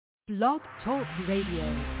Blog Talk Radio.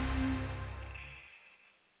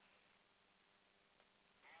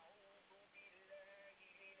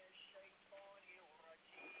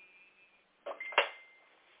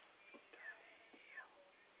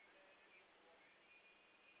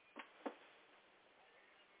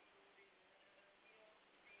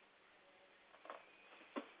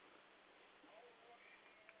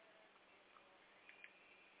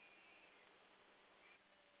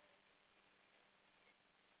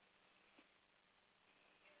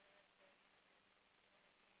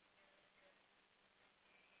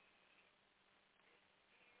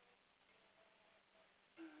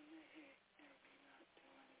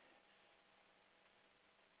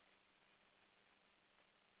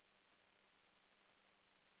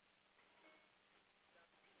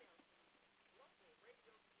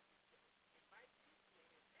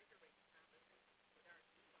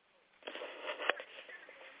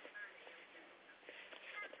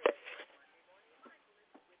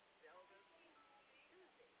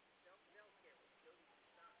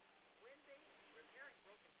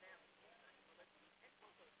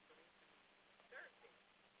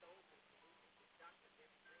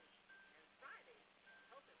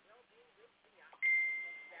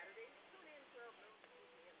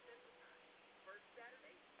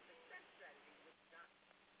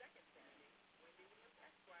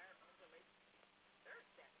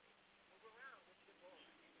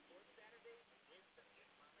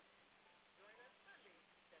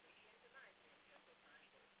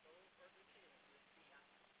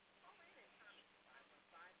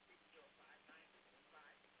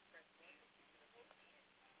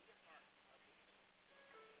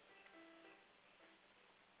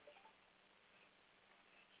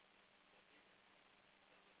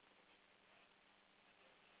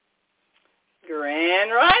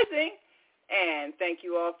 Grand Rising, and thank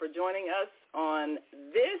you all for joining us on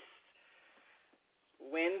this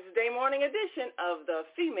Wednesday morning edition of the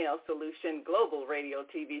Female Solution Global Radio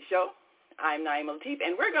TV show. I'm Naima Latif,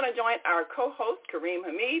 and we're going to join our co-host, Kareem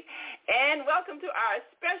Hamid, and welcome to our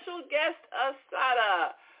special guest,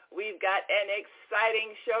 Asadah. We've got an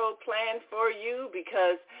exciting show planned for you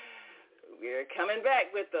because we're coming back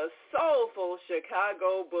with the Soulful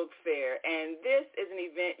Chicago Book Fair, and this is an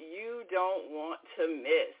event you don't want to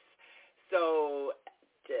miss. So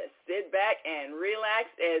just sit back and relax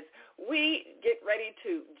as we get ready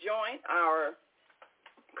to join our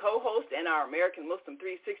co-host and our American Muslim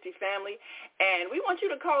 360 family. And we want you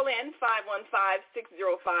to call in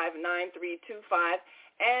 515-605-9325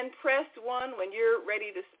 and press 1 when you're ready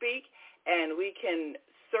to speak, and we can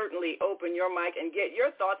certainly open your mic and get your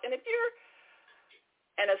thoughts. And if you're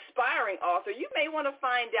an aspiring author, you may want to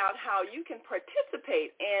find out how you can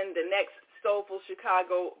participate in the next Soulful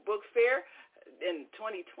Chicago Book Fair in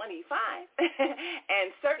 2025.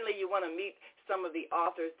 And certainly you want to meet some of the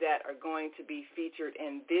authors that are going to be featured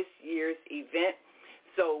in this year's event.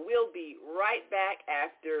 So we'll be right back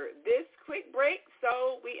after this quick break.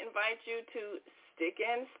 So we invite you to stick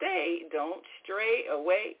and stay. Don't stray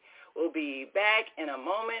away. We'll be back in a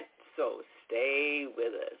moment, so stay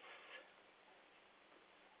with us.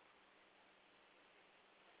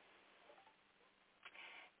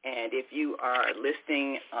 And if you are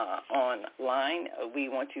listening online, we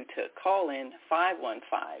want you to call in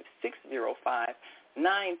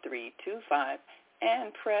 515-605-9325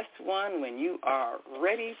 and press 1 when you are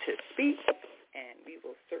ready to speak, and we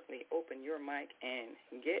will certainly open your mic and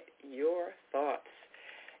get your thoughts.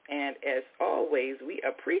 And as always, we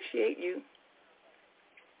appreciate you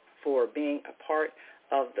for being a part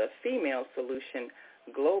of the Female Solution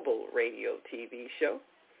Global Radio TV show.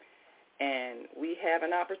 And we have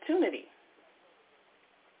an opportunity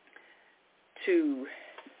to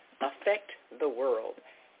affect the world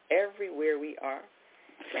everywhere we are.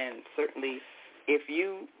 And certainly, if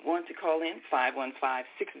you want to call in,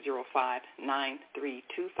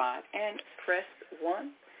 515-605-9325 and press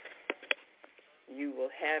 1, you will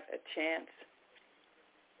have a chance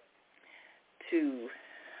to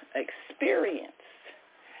experience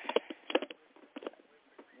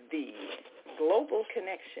the global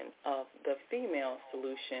connection of the Female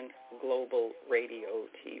Solution Global Radio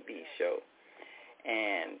TV show.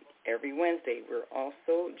 And every Wednesday, we're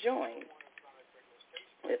also joined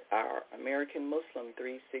with our American Muslim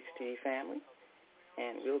 360 family,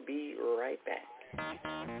 and we'll be right back.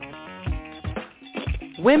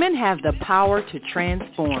 Women have the power to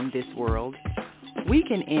transform this world. We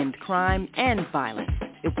can end crime and violence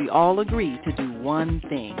if we all agree to do one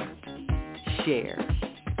thing: share.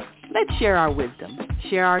 Let's share our wisdom,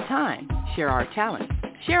 share our time, share our talent,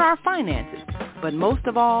 share our finances, but most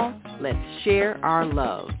of all, let's share our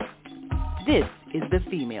love. This is the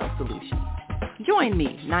female solution. Join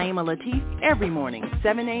me, Naima Latif, every morning,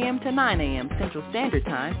 7 a.m. to 9 a.m. Central Standard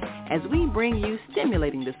Time, as we bring you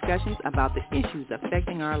stimulating discussions about the issues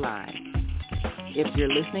affecting our lives. If you're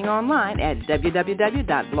listening online at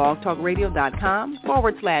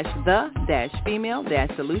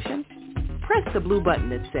www.blogtalkradio.com/the-female-solution, press the blue button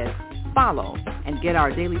that says follow and get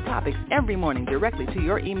our daily topics every morning directly to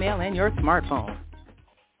your email and your smartphone.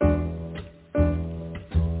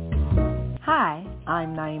 Hi,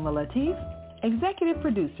 I'm Naima Latif, executive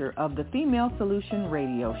producer of the Female Solution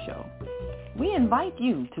radio show. We invite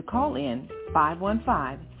you to call in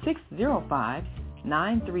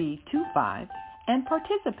 515-605-9325 and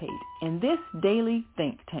participate in this daily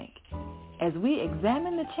think tank as we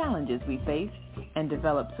examine the challenges we face and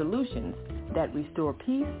develop solutions that restore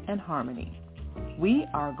peace and harmony. We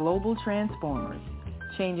are global transformers,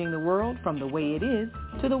 changing the world from the way it is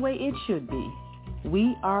to the way it should be.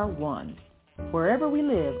 We are one. Wherever we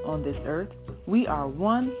live on this earth, we are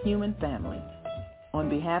one human family. On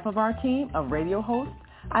behalf of our team of radio hosts,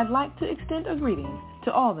 I'd like to extend a greeting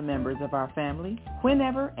to all the members of our family,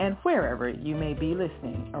 whenever and wherever you may be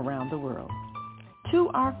listening around the world. To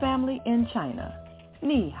our family in China,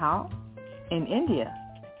 Ni Hao. In India,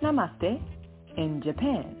 Namaste. In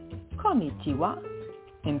Japan, Konnichiwa.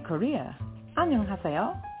 In Korea,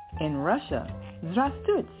 Annyeonghaseyo. In Russia,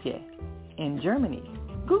 Здравствуйте. In Germany,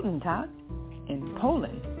 Guten Tag. In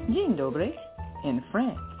Poland, Dzień dobry. In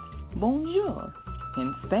France, Bonjour.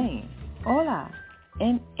 In Spain, Hola.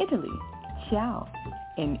 In Italy, Ciao.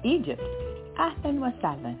 In Egypt, Ahlan wa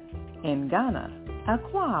sahlan. In Ghana,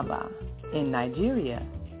 Akwaba. In Nigeria,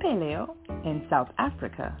 Peleo. In South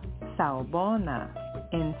Africa, Sawubona.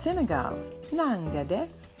 In Senegal, Nangadef.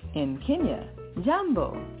 In Kenya,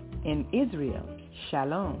 Jambo. In Israel,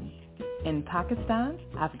 Shalom. In Pakistan,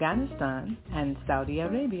 Afghanistan, and Saudi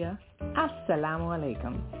Arabia, Assalamu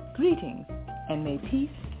alaikum. Greetings, and may peace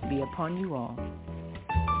be upon you all.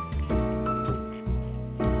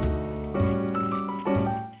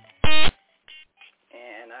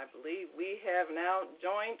 And I believe we have now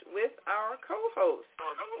joined with our co-host,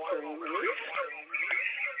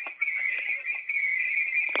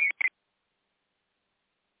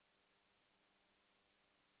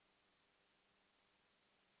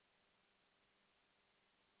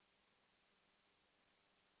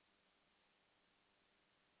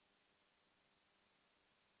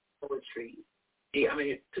 poetry. I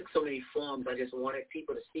mean, it took so many forms. I just wanted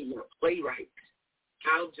people to see, playwrights.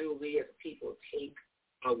 How do we as people take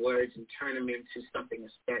our words and turn them into something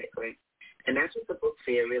aesthetic, right? And that's what the book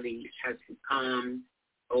fair really has become,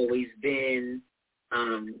 always been.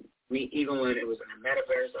 Even when it was in the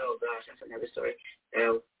metaverse, oh gosh, that's another story.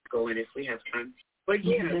 I'll go in if we have time. But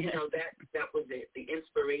yeah, that was it. The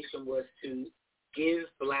inspiration was to give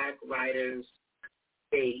Black writers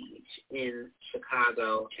stage in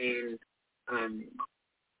Chicago, and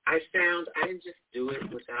I found I didn't just do it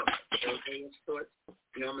without survey of sorts.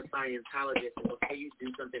 I'm a Scientologist, and before you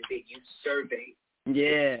do something big, you survey.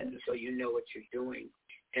 Yeah. So you know what you're doing.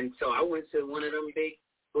 And so I went to one of them big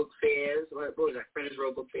book fairs. What was that? Prentice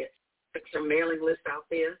Road Book Fair. Took some mailing list out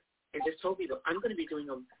there and just told people, I'm going to be doing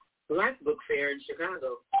a Black book fair in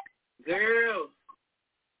Chicago. Girl,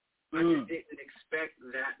 I just didn't expect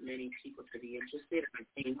that many people to be interested. I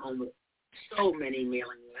came home with so many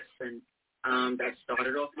mailing lists, and that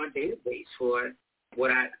started off my database for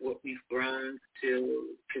what we've grown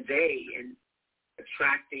to today, and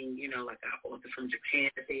attracting, like our author from Japan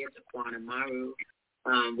here, Taquana Maru.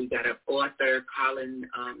 We got an author, Colin,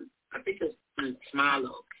 I think it's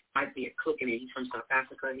Smilo, might be a cook, and he's from South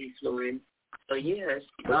Africa. He flew in. So, yes.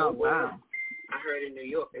 Oh, wow. I heard in New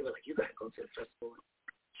York, they were like, you got to go to the festival.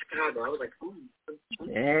 Chicago. I was like,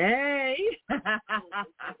 hey.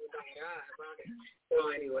 So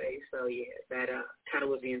anyway, that kind of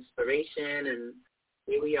was the inspiration, and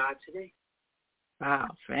here we are today. Wow,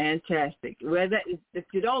 fantastic. Well, if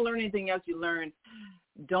you don't learn anything else, you learn,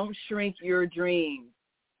 don't shrink your dreams.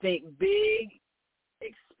 Think big,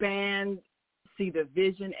 expand, see the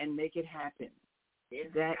vision, and make it happen. Yeah,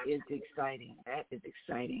 that absolutely. is exciting. That is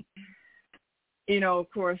exciting. Of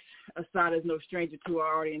course, Asadah is no stranger to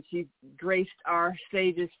our audience. She's graced our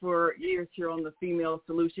stages for years here on the Female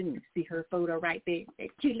Solution. You see her photo right there, that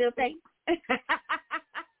cute little thing.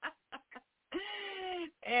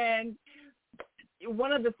 And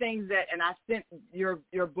one of the things and I sent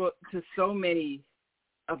your book to so many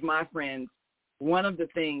of my friends, one of the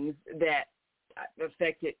things that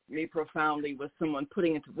affected me profoundly was someone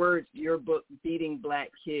putting into words your book, Beating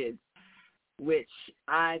Black Kids, which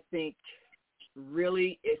I think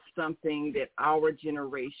really is something that our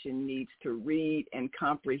generation needs to read and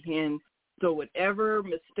comprehend So whatever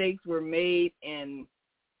mistakes were made in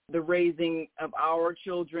the raising of our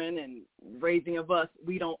children and raising of us,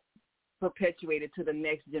 we don't perpetuate it to the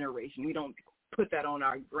next generation. We don't put that on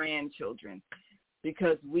our grandchildren,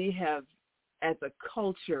 because we have, as a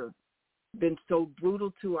culture, been so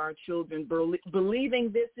brutal to our children,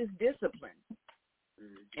 believing this is discipline.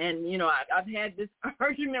 And, you know, I've had this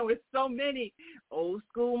argument with so many old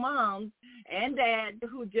school moms and dads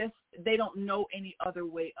who just, they don't know any other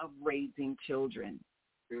way of raising children.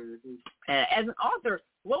 Mm-hmm. As an author,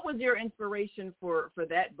 what was your inspiration for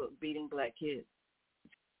that book, Beating Black Kids?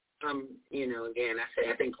 You know, again,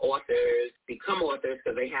 I think authors become authors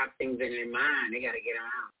because they have things in their mind. They got to get them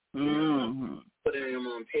out. Mm-hmm. Putting them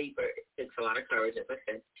on paper, it takes a lot of courage, as I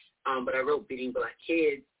said. But I wrote Beating Black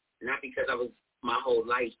Kids, not because I was my whole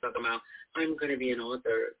life talking about I'm going to be an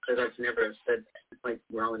author, because I've never said that, like,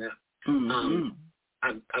 growing up. Mm-hmm.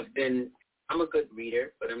 I'm a good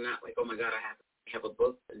reader, but I'm not like, oh my God, I have a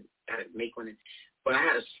book and got to make one. But I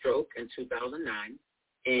had a stroke in 2009,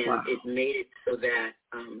 and wow. It made it so that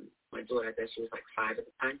my daughter, I guess she was like 5 at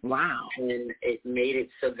the time. Wow. And it made it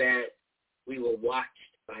so that we were watched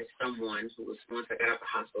by someone who was, once I got out of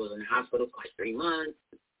the hospital, was in the hospital for like 3 months.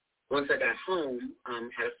 Once I got home,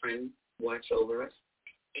 had a friend watch over us.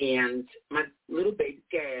 And my little baby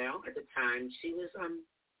gal at the time, she was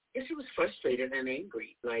she was frustrated and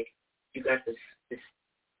angry. Like, you got this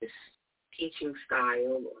teaching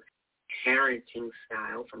style or parenting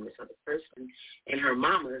style from this other person, and her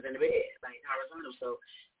mama is in the bed, like horizontal. So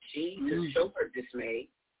she, to show her dismay,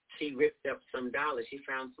 she ripped up some dollars. She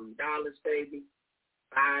found some dollars, baby,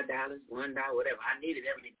 $5, $1, whatever. I needed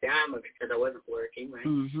every dime of it because I wasn't working, right?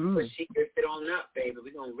 Mm-hmm. But she ripped it on up, baby.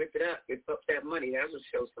 We're going to rip it up, rip up that money. That will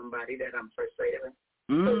show somebody that I'm frustrated.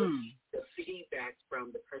 So the feedback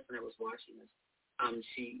from the person that was watching us,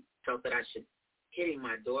 she felt that hitting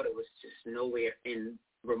my daughter was just nowhere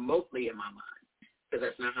remotely in my mind, because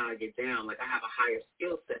that's not how I get down. Like, I have a higher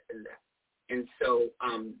skill set than that. And so,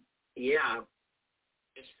 I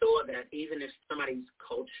just saw that even if somebody's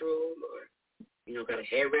cultural or, you know, got a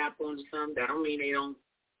hair wrap on or something, that don't mean they don't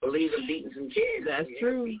believe in beating some kids. That's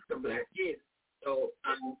true. Beat some black kids. So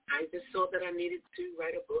I just saw that I needed to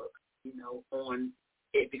write a book, you know, on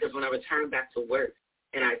it, because when I returned back to work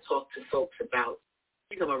and I talked to folks about,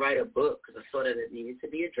 I think I'm going to write a book, because I saw that it needed to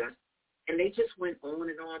be addressed. And they just went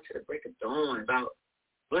on and on to the break of dawn about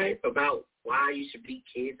why you should beat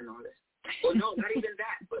kids and all this. Well, no, not even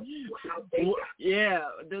that, but how they got. Yeah,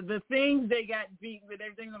 the things they got beat with,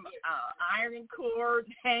 everything from iron cords,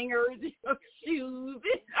 hangers, shoes.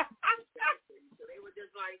 So they were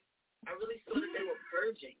just like, I really saw that they were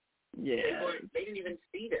purging. Yeah. They didn't even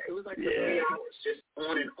see that. It was like 3 hours just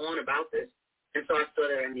on and on about this. And so I saw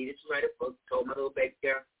that I needed to write a book. Told my little baby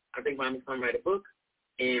girl, I think Mommy's going to write a book.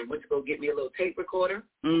 And went to go get me a little tape recorder.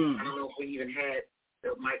 I don't know if we even had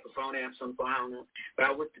the microphone amp, so I don't know. But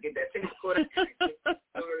I went to get that tape recorder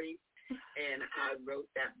story, and I wrote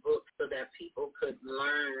that book so that people could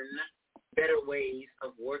learn better ways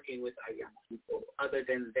of working with our young people other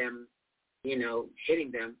than them, you know,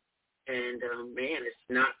 hitting them. And, man, it's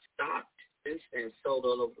not stopped since then. It's sold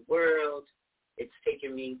all over the world. It's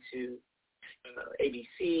taken me to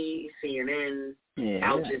ABC, CNN,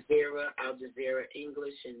 Al Jazeera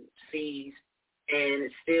English, and C's, and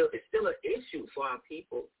it's still an issue for our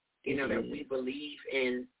people, you know, that we believe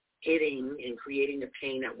in hitting and creating the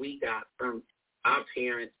pain that we got from our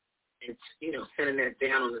parents, and, you know, sending that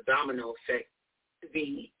down on the domino effect to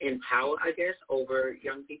be in power, I guess, over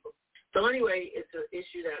young people. So anyway, it's an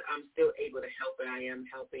issue that I'm still able to help, and I am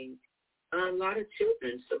helping a lot of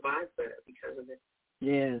children survive better because of it.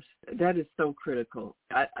 Yes, that is so critical.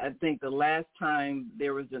 I think the last time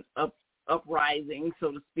there was an uprising,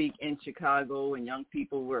 so to speak, in Chicago, and young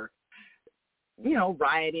people were, you know,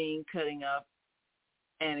 rioting, cutting up,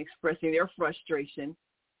 and expressing their frustration,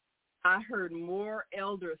 I heard more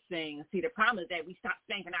elders saying, see, the problem is that we stopped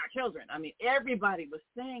spanking our children. I mean, everybody was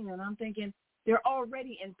saying that, and I'm thinking, they're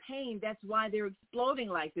already in pain. That's why they're exploding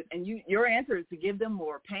like this. And your answer is to give them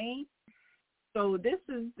more pain. So this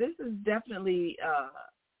is definitely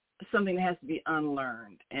something that has to be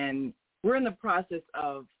unlearned. And we're in the process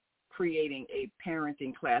of creating a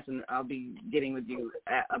parenting class, and I'll be getting with you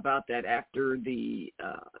about that after the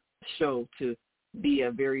show, to be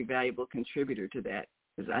a very valuable contributor to that.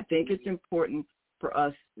 Because I think it's important for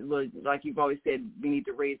us, like you've always said, we need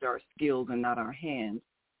to raise our skills and not our hands.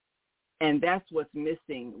 And that's what's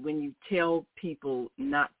missing when you tell people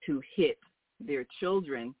not to hit their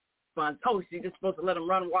children. Oh, so you're just supposed to let them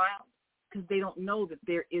run wild? Because they don't know that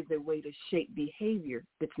there is a way to shape behavior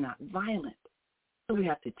that's not violent. So we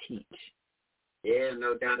have to teach. Yeah,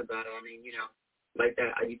 no doubt about it. I mean, like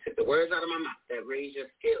that, you took the words out of my mouth, that raise your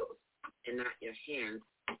skills and not your hands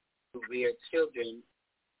to rear children.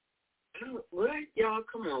 What? Y'all,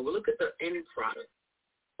 come on. Well, look at the end product.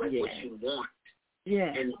 Like what you want.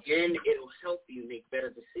 Yeah. And then it'll help you make better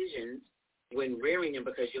decisions when rearing them,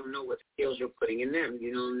 because you'll know what skills you're putting in them.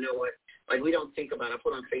 You don't know what, like we don't think about. I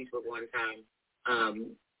put on Facebook one time,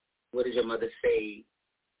 what did your mother say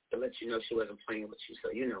to let you know she wasn't playing with you? So,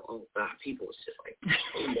 oh, God, people was just like,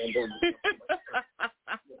 boom, boom, boom.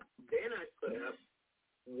 Then I put up,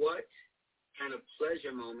 what kind of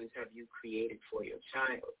pleasure moments have you created for your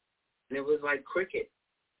child? And it was like cricket.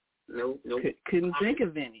 No. Couldn't think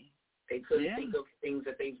of any. They couldn't think of things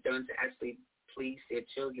that they've done to actually please their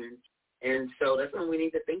children. And so that's what we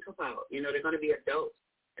need to think about. They're going to be adults,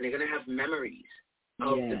 and they're going to have memories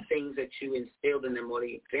of the things that you instilled in them or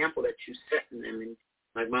the example that you set in them. And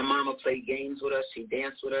like my mama played games with us. She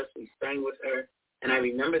danced with us. We sang with her. And I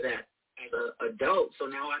remember that as an adult, so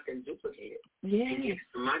now I can duplicate it and give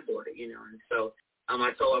it to my daughter, And so I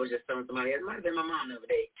was just telling somebody, it might have been my mom the other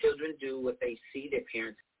day, children do what they see their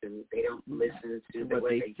parents do. They don't listen to what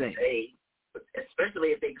they say, especially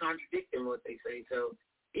if they contradict them what they say. So,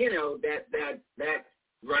 that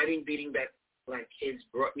writing, beating back like kids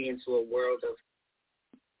brought me into a world of,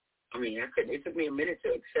 it took me a minute to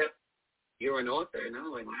accept you're an author. And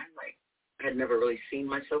I'm like, I had never really seen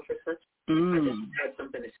myself as such. I just had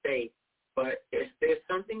something to say. But there's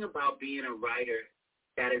something about being a writer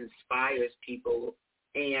that inspires people,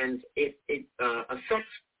 and it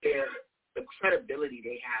affects the credibility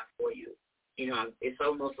they have for you. It's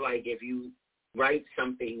almost like if you write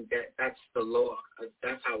something, that's the law.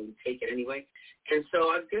 That's how we take it anyway. And so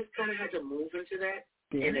I just kind of had to move into that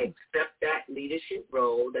and accept that leadership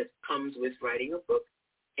role that comes with writing a book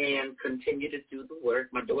and continue to do the work.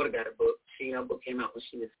 My daughter got a book. Her book came out when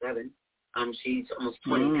she was 7. She's almost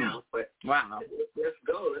 20 now. But wow, let's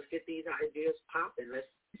go. Let's get these ideas popping.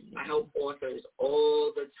 I help authors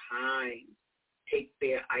all the time take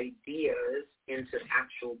their ideas into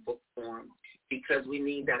actual book form, because we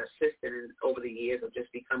need that assistance over the years of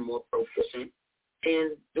just become more proficient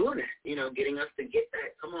and doing it, getting us to get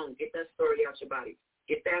that, come on, get that story out your body.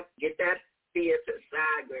 Get that fear to the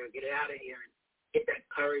side, girl, get it out of here, and get that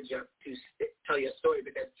courage up to tell your story,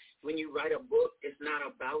 because when you write a book, it's not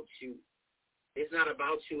about you. It's not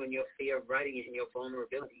about you and your fear of writing it and your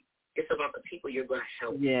vulnerability. It's about the people you're going to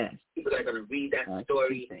help. Yes. People that are going to read that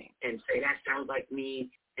story and say, that sounds like me,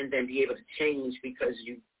 and then be able to change, because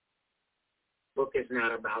book is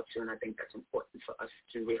not about you, and I think that's important for us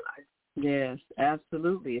to realize. Yes,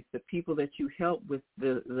 absolutely. It's the people that you help with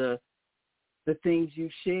the things you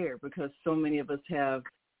share, because so many of us have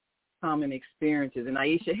common experiences. And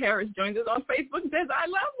Aisha Harris joins us on Facebook and says, I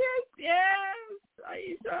love this. Yes,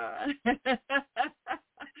 Aisha.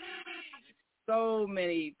 So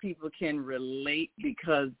many people can relate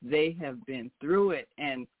because they have been through it.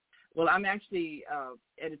 And, well, I'm actually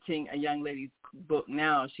editing a young lady's book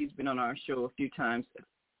now. She's been on our show a few times.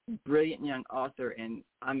 Brilliant young author. And,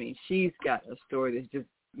 she's got a story that's just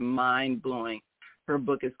mind-blowing. Her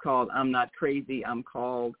book is called I'm Not Crazy, I'm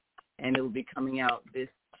Called, and it will be coming out this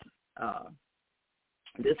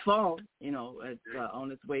fall. It's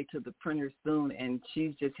on its way to the printer soon, and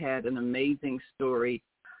she's just had an amazing story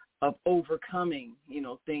of overcoming,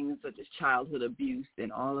 things such as childhood abuse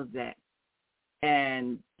and all of that.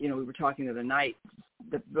 And, we were talking the other night,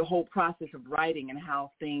 the whole process of writing and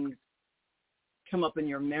how things come up in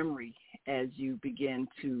your memory as you begin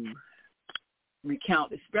to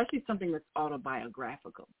recount, especially something that's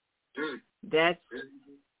autobiographical. That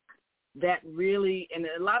really, in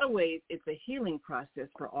a lot of ways, it's a healing process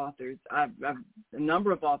for authors. I've a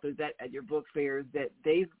number of authors at your book fairs that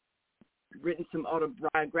they've written some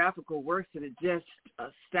autobiographical works that are just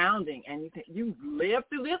astounding, and you think, you lived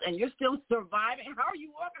through this and you're still surviving? How are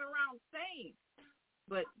you walking around sane?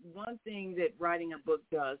 But one thing that writing a book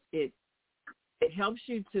does, it helps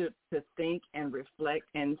you to think and reflect,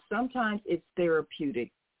 and sometimes it's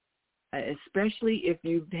therapeutic, especially if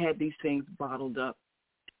you've had these things bottled up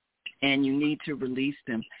and you need to release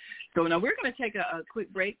them. So now we're going to take a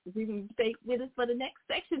quick break. If you can stay with us for the next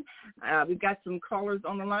section. We've got some callers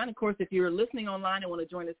on the line. Of course, if you're listening online and want to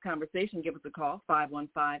join this conversation, give us a call,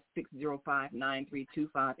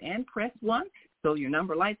 515-605-9325, and press 1 so your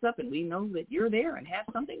number lights up and we know that you're there and have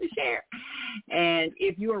something to share. And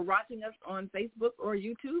if you are watching us on Facebook or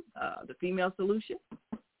YouTube, The Female Solution,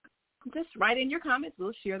 just write in your comments.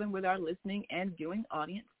 We'll share them with our listening and viewing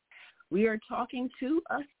audience. We are talking to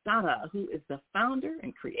Asadah, who is the founder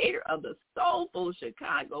and creator of the Soulful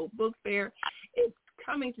Chicago Book Fair. It's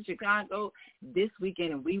coming to Chicago this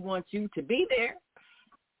weekend, and we want you to be there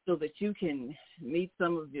so that you can meet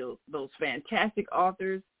some of those fantastic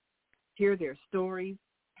authors, hear their stories,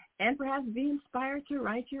 and perhaps be inspired to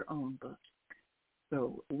write your own book.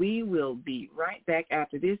 So we will be right back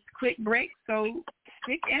after this quick break. So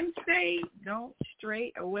stick and stay. Don't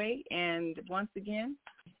stray away. And once again,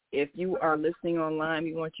 if you are listening online,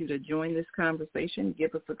 we want you to join this conversation.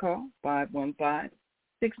 Give us a call,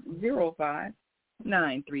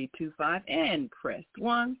 515-605-9325, and press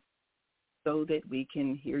 1 so that we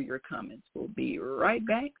can hear your comments. We'll be right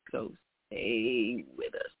back, so stay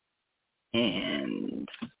with us. And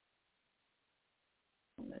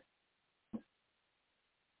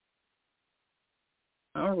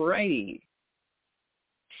all righty.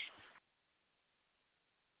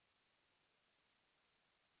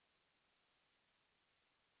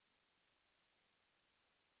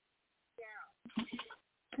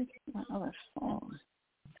 My other phone.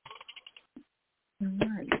 All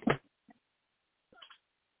right.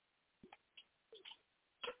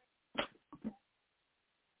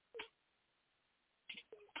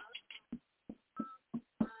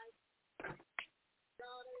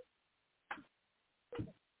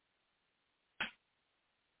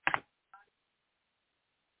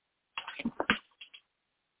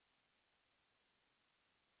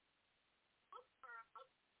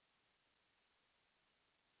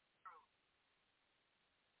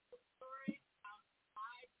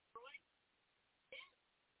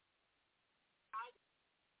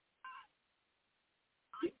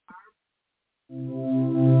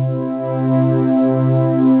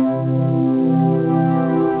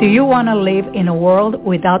 Do you want to live in a world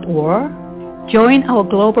without war? Join our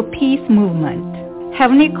global peace movement.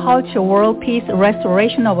 Heavenly Culture World Peace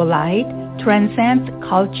Restoration of Light transcends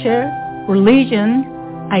culture, religion,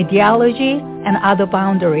 ideology, and other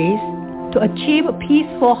boundaries to achieve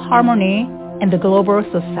peaceful harmony in the global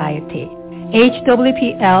society.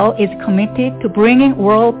 HWPL is committed to bringing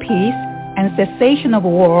world peace and cessation of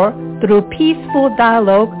war through peaceful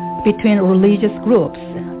dialogue between religious groups.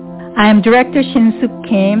 I am Director Shin-Suk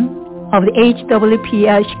Kim of the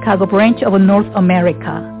HWPL Chicago branch of North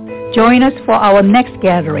America. Join us for our next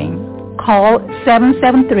gathering. Call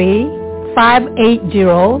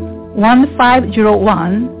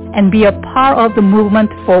 773-580-1501 and be a part of the movement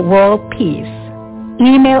for world peace.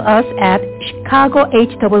 Email us at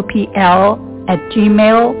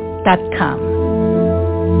chicagohwpl@gmail.com.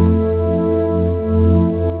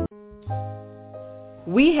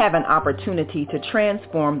 We have an opportunity to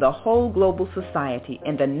transform the whole global society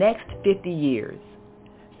in the next 50 years.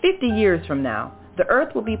 50 years from now, the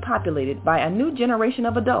earth will be populated by a new generation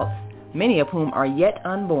of adults, many of whom are yet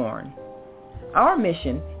unborn. Our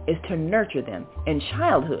mission is to nurture them in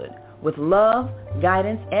childhood with love,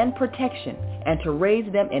 guidance, and protection, and to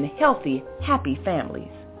raise them in healthy, happy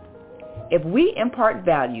families. If we impart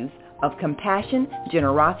values of compassion,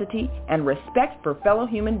 generosity, and respect for fellow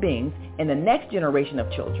human beings in the next generation of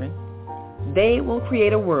children, they will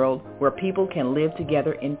create a world where people can live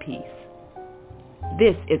together in peace.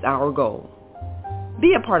 This is our goal.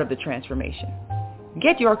 Be a part of the transformation.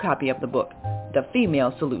 Get your copy of the book, The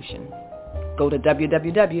Female Solution. Go to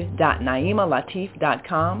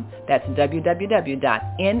www.naimalatif.com. That's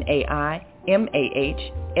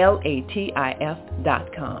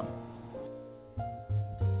www.naimalatif.com.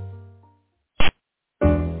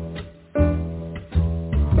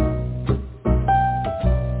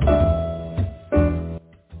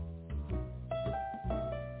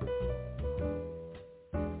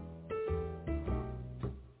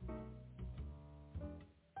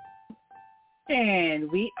 And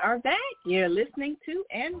we are back. You're listening to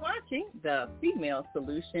and watching the Female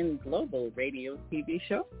Solution Global Radio TV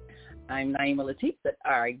show. I'm Naima Latif, but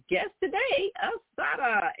our guest today,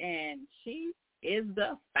 Asadah, and she is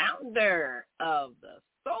the founder of the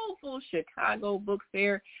Soulful Chicago Book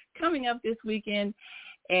Fair coming up this weekend.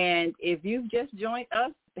 And if you've just joined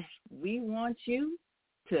us, we want you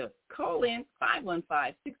to call in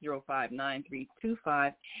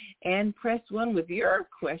 515-605-9325 and press 1 with your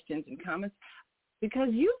questions and comments, because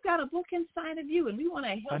you've got a book inside of you, and we want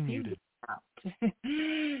to help you get out.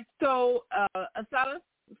 So, Asadah,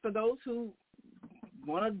 for those who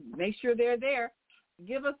want to make sure they're there,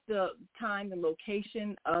 give us the time and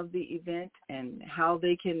location of the event and how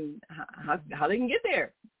they can get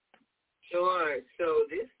there. Sure. So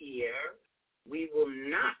this year, we will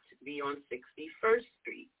not be on 61st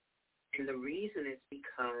Street. And the reason is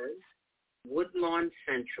because Woodlawn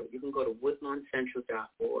Central, you can go to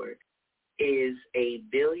woodlawncentral.org, is a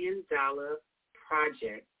billion-dollar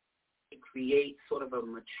project to create sort of a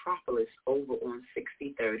metropolis over on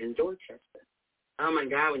 63rd in Dorchester. oh, my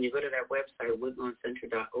God, when you go to that website,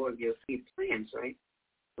 woodlawncenter.org, you'll see plans, right?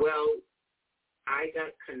 Well, I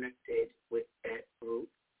got connected with that group,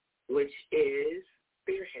 which is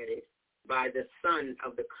spearheaded by the son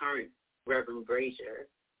of the current Reverend Brazier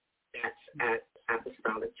that's at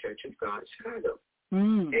Apostolic Church of God, Chicago.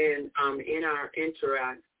 And in our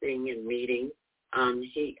interacting and meeting,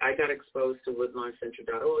 I got exposed to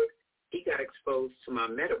woodlawncenter.org. He got exposed to my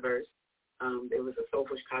metaverse. There was a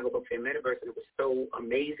Soulful Chicago Book Fair metaverse, and it was so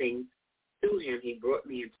amazing to him. He brought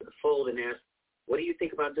me into the fold and asked, what do you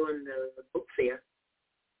think about doing the book fair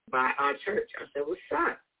by our church? I said, what's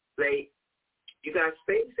up? Like, you got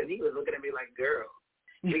space? And he was looking at me like, girl,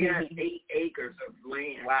 we got 8 acres of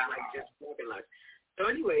land, like just walking like. So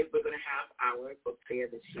anyway, we're going to have our book fair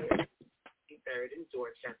this year, 3rd in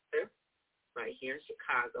Dorchester, right here in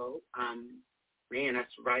Chicago. Man,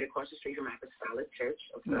 that's right across the street from Apostolic Church.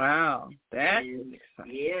 Wow, that's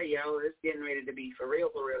exciting. Yeah, it's getting ready to be for real,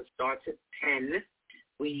 for real. It starts at 10.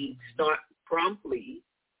 We start promptly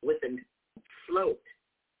with a float,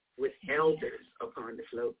 with elders upon the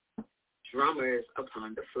float, drummers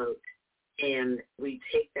upon the float. And we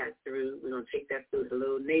take that through, we're going to take that through the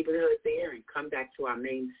little neighborhood there and come back to our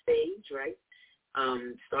main stage, right,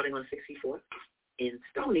 starting on 64th in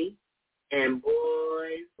Stony. And,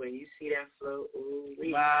 boy, when you see that float,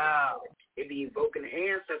 wow, it be evoking the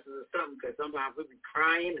ancestors or something, because sometimes we be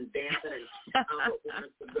crying and dancing.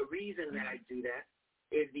 And the reason that I do that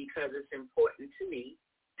is because it's important to me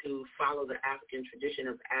to follow the African tradition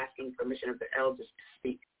of asking permission of the elders to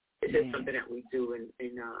speak. It's just something that we do in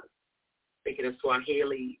speaking of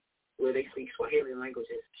Swahili, where they speak Swahili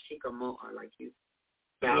languages, shikamo'a, like you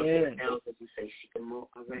bow to the elders, you say shikamo'a,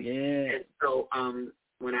 right? And so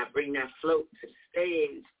when I bring that float to the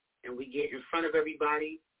stage and we get in front of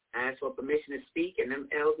everybody, I ask for permission to speak, and them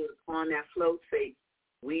elders upon that float say,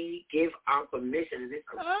 we give our permission, and it's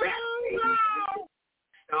a wrap, baby. Wow.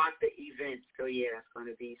 Start the event. So, that's going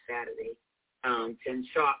to be Saturday, 10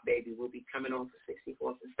 sharp, baby. We'll be coming on for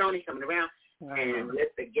 64th and Stony, coming around. Wow. And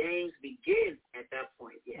let the games begin at that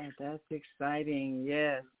point. Oh, that's exciting.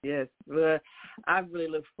 Yes. Well, I really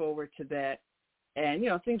look forward to that. And,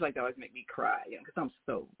 things like that always make me cry, because I'm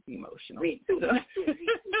so emotional. Me too. So. I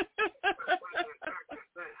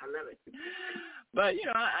love it. But,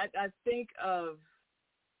 I think of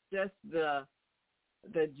just the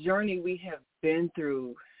journey we have been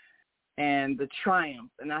through and the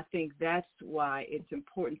triumph. And I think that's why it's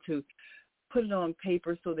important to put it on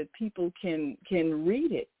paper so that people can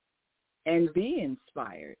read it and be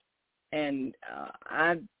inspired. And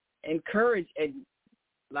I encourage, and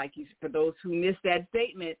like for those who missed that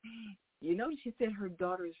statement, she said her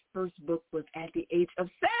daughter's first book was at the age of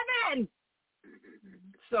 7.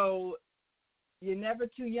 So you're never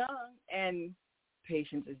too young, and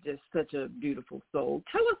Patience is just such a beautiful soul.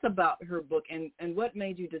 Tell us about her book and what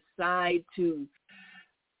made you decide to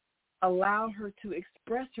allow her to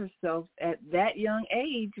express herself at that young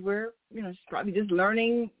age where, she's probably just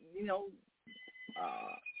learning,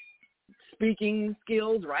 speaking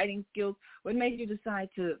skills, writing skills. What made you decide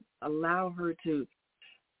to allow her to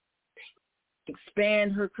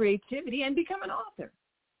expand her creativity and become an author?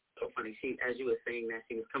 So funny. As you were saying that,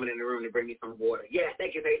 she was coming in the room to bring me some water. Yeah,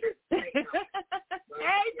 thank you, Patience. Hey,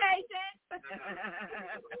 Patience.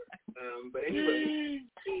 But anyway,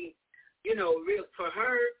 she, real for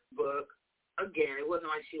her book, again, it wasn't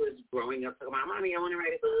like she was growing up talking about, Mommy, I want to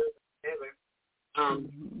write a book, whatever.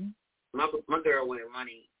 My girl wanted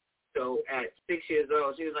money. So at 6 years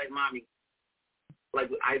old, she was like, Mommy, like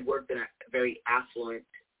I worked in a very affluent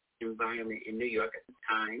environment in New York at the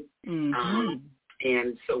time.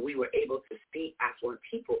 And so we were able to see affluent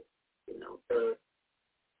people, the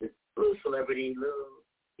little celebrities,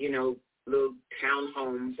 little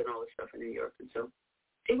townhomes and all this stuff in New York. And so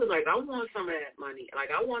he was like, I want some of that money.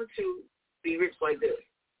 Like, I want to be rich like this.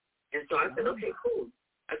 And so I said, okay, cool.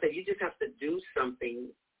 I said, you just have to do something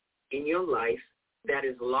in your life that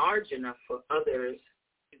is large enough for others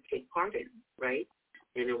to take part in, right?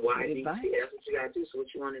 And then why do you see it? That's what you got to do. So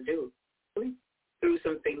what you want to do? We threw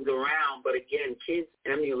some things around, but again, kids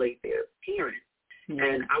emulate their parents.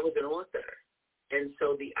 And I was an author. And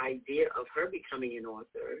so the idea of her becoming an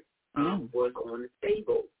author was on the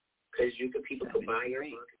table, because people could buy your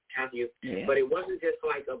book, have you. But it wasn't just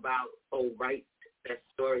like about, write that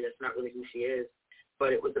story. That's not really who she is.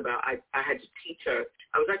 But it was about, I had to teach her.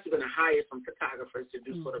 I was actually going to hire some photographers to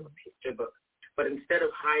do sort of a picture book. But instead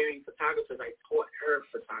of hiring photographers, I taught her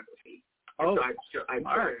photography. So I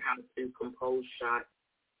taught her how to compose shots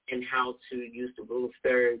and how to use the rule of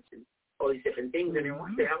thirds and all these different things. And then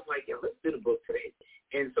one day I was like, let's do the book today.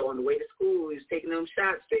 And so on the way to school, we was taking them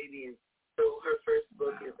shots, baby, and So her first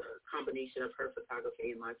book is a combination of her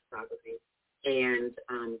photography and my photography. And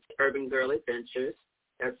Urban Girl Adventures,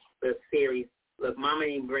 that's the series. Look, Mama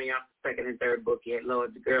didn't bring out the second and third book yet.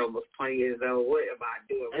 Lord, the girl was 20 years old. What am I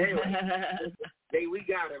doing? Anyway, we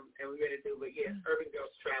got them, and we're going to do. But, yes, Urban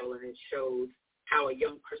Girls Travel, and it shows how a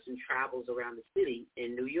young person travels around the city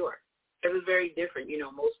in New York. It was very different. You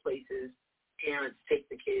know, most places, parents take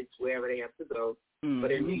the kids wherever they have to go. Mm-hmm.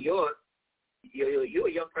 But in New York, you're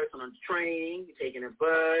a young person on the train, you're taking a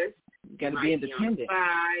bus. You got to be independent.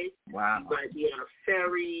 Wow. You might be on a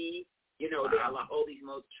ferry. You know, there are all these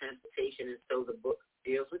modes of transportation, and so the book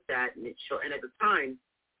deals with that. And and at the time,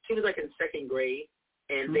 she was like in second grade,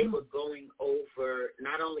 and they were going over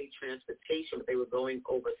not only transportation, but they were going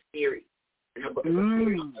over theory. And her book is a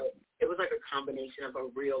theory. So it was like a combination of a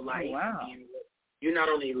real life. Oh, wow. You're not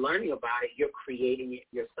only learning about it, you're creating it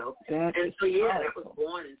yourself. That was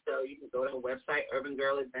born. And so you can go to the website,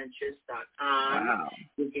 urbangirladventures.com. Wow.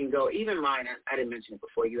 You can go, even mine, I didn't mention it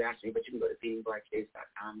before you asked me, but you can go to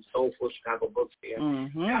feedingblackkids.com, Soulful Chicago Book Fair.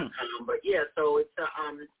 But yeah, so it's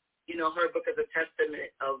her book is a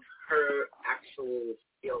testament of her actual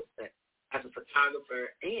skill set as a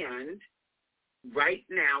photographer. And right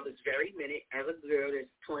now, this very minute, as a girl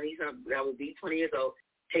that's 20, that will be 20 years old,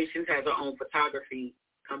 Patience has her own photography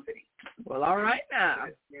company. Well, all right now.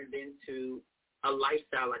 And into a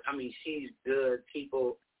lifestyle. She's good.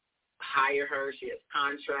 People hire her. She has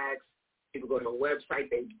contracts. People go to her website.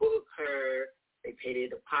 They book her. They pay their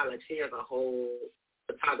deposit. She has a whole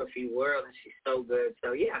photography world, and she's so good.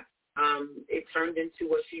 So, yeah, it turned into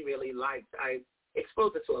what she really liked. I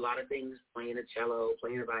exposed her to a lot of things, playing the cello,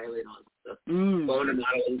 playing the violin, all that stuff, going to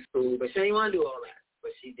modeling school. But she didn't want to do all that.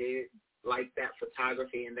 But she did like that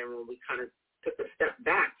photography. And then when we kind of took a step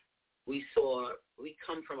back, we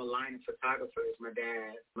come from a line of photographers. My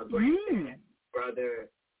dad, my granddad, brother,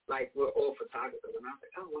 like we're all photographers. And I was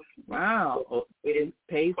like, oh, wow. So we didn't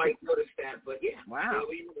quite notice that, but yeah. Wow.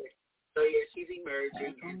 So yeah, she's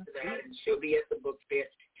emerging into that, and she'll be at the book fair.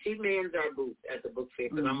 She mans our booth at the book fair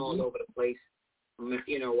because I'm all over the place,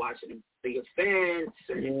 watching the events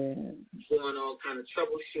and doing all kind of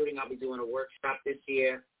troubleshooting. I'll be doing a workshop this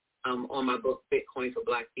year on my book, Bitcoin for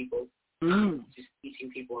Black People, just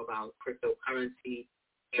teaching people about cryptocurrency.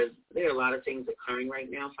 Because there are a lot of things occurring right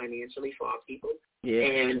now financially for our people. Yeah.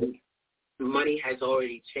 And money has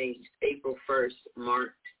already changed. April 1st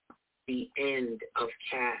marked the end of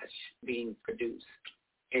cash being produced.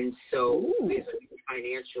 And so there's a new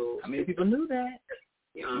financial How many people knew that?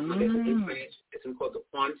 There's a new financial system called the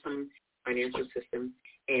quantum financial system,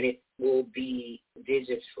 and it will be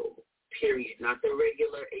digital, period. Not the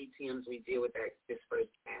regular ATMs we deal with that disperse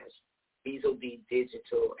cash. These will be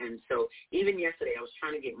digital. And so even yesterday I was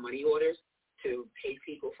trying to get money orders to pay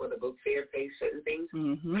people for the book fair, pay certain things.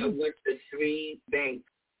 I went to 3 banks.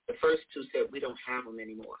 The first 2 said, we don't have them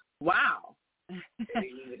anymore. Wow. They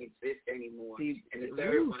didn't even exist anymore. And the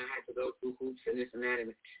third one, I had to go through hoops and this and that.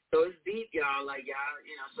 And so it's deep, y'all. Like, y'all,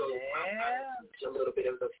 so I a little bit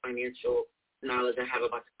of the financial knowledge I have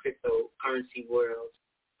about the cryptocurrency world.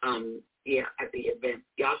 At the event.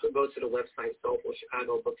 You also go to the website,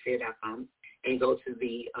 soulfulchicagobookfair.com, and go to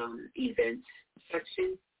the events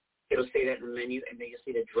section. It'll say that in the menu, and then you'll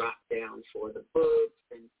see the drop down for the books,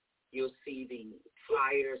 and you'll see the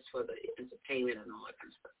flyers for the entertainment and all that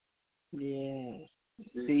kind of stuff. Yeah.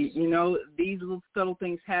 See, these little subtle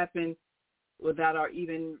things happen without our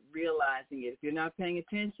even realizing it. If you're not paying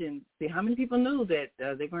attention, see, how many people knew that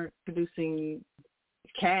they weren't producing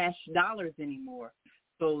cash dollars anymore?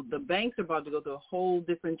 So the banks are about to go through a whole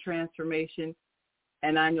different transformation,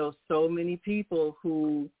 and I know so many people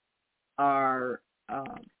who are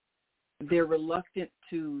they're reluctant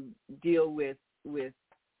to deal with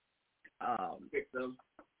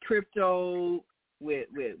crypto, with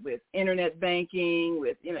internet banking,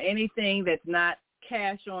 with anything that's not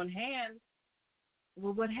cash on hand.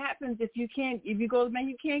 Well, what happens if you go to the bank,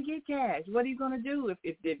 you can't get cash? What are you going to do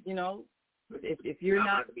if you're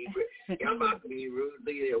not? I'm about to be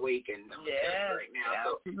rudely awakened right now.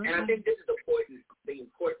 So, and I think this is the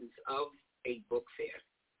importance of a book fair.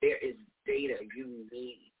 There is data you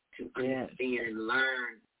need to understand and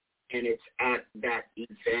learn, and it's at that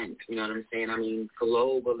event. You know what I'm saying? I mean,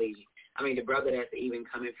 globally. I mean, the brother that's even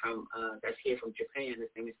coming from, that's here from Japan, his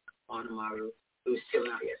name is Onamaru, who was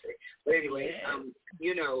chilling out yesterday. But anyway,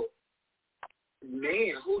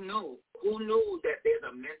 man, who knew? Who knew that there's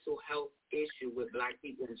a mental health issue with Black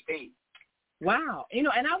people in Spain? Wow. And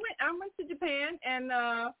I went to Japan, and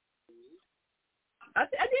I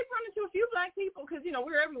did run into a few Black people because,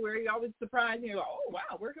 we're everywhere. You're always surprised. Oh,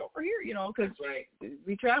 wow, we're over here, because That's right.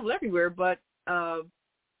 we travel everywhere. But,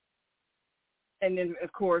 and then,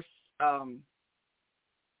 of course,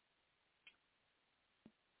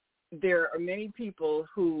 there are many people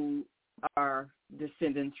who are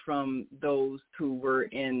descendants from those who were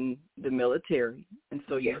in the military, and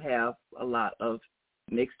so you have a lot of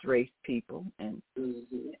mixed race people, and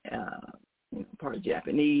part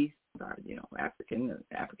Japanese, part African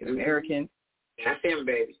American. That's him,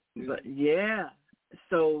 baby. But yeah,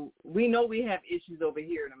 so we know we have issues over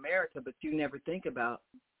here in America, but you never think about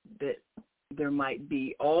that there might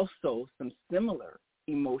be also some similar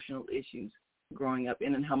emotional issues growing up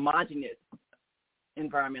in a homogenous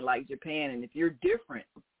environment like Japan. And if you're different,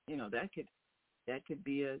 that could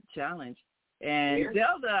be a challenge. And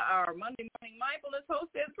Zelda, our Monday Morning Mindfulness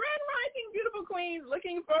host, says, Grand Rising, beautiful queens,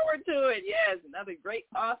 looking forward to it. Yes, another great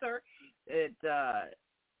author.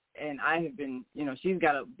 And I have been, she's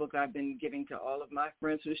got a book I've been giving to all of my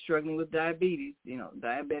friends who are struggling with diabetes,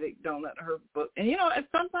 diabetic, don't let her book. And,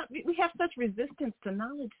 sometimes we have such resistance to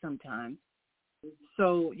knowledge sometimes.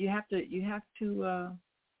 So you have to,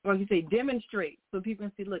 like you say, demonstrate so people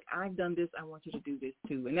can see, look, I've done this, I want you to do this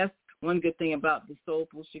too. And that's one good thing about the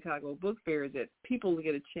Soulful Chicago Book Fair is that people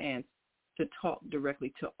get a chance to talk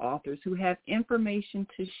directly to authors who have information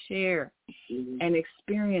to share and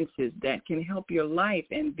experiences that can help your life.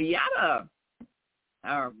 And Beata,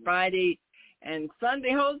 our Friday and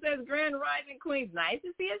Sunday host, says, Grand Rising Queens, nice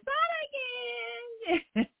to see Asadah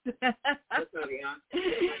again.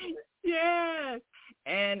 Yes.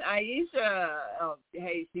 And Aisha,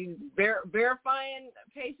 hey, she's verifying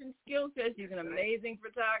patient skill sets. She's an amazing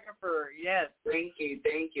photographer. Yes. Thank you.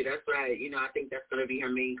 That's right. I think that's going to be her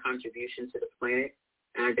main contribution to the planet.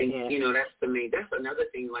 And I think, that's another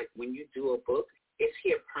thing. Like when you do a book, it's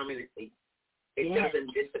here permanently. It doesn't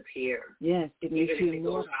disappear. Yes. Even if it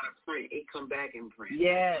goes out of print, it come back in print.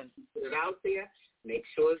 Yes. Put it out there. Make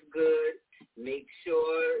sure it's good. Make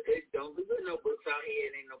sure don't be putting no books out here.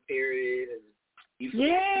 It ain't no period. And you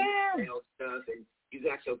sell stuff, and you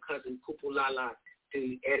got your cousin Pupulala to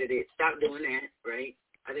edit it. Stop doing that, right?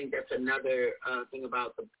 I think that's another thing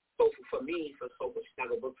about for Soulful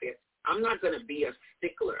Chicago Book Fair. I'm not going to be a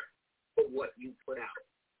stickler for what you put out,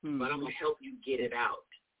 but I'm going to help you get it out.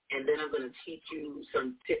 And then I'm going to teach you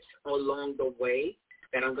some tips along the way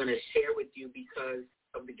that I'm going to share with you because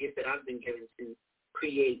of the gift that I've been given to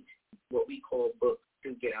create what we call books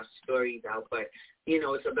to get our stories out. But,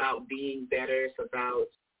 it's about being better. It's about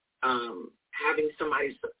having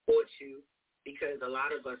somebody support you because a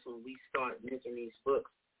lot of us, when we start making these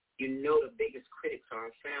books, the biggest critics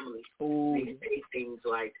are our family. They say things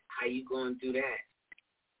like, how you going to do that?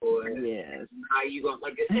 Or how you going to,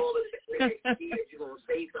 like, it's all the ideas you're going to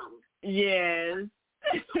say something. Yes.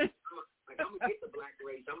 I'm going to get the black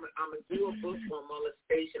race. I'm going to do a book on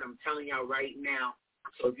molestation. I'm telling y'all right now.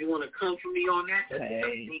 So if you want to come for me on that, that's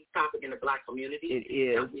a big topic in the black community. It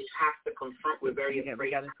is. That we have to confront. We're very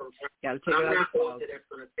afraid to confront. I'm not author that's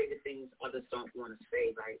going to say the things others don't want to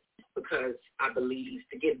say, right? Because I believe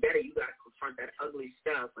to get better, you got to confront that ugly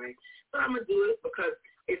stuff, right? But I'm going to do it because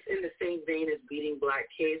it's in the same vein as beating black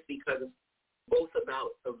kids because it's both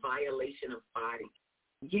about the violation of body.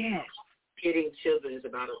 Yes. Hitting children is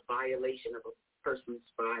about a violation of a person's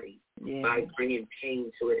body by bringing pain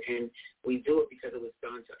to it. And we do it because it was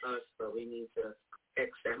done to us, but we need to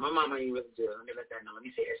accept. My mama ain't really do it. Let me let that know. Let me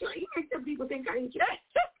say that. So you make some people think I ain't you.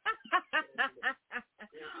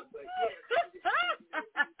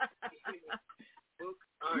 Books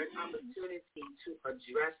are an opportunity to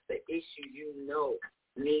address the issues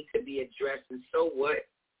need to be addressed. And so what?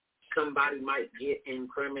 Somebody might get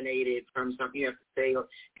incriminated from something you have to say. Or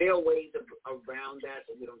there are ways around that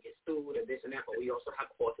so we don't get sued or this and that, but we also have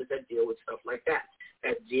authors that deal with stuff like that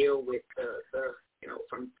deal with the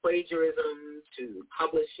from plagiarism to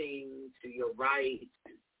publishing to your rights,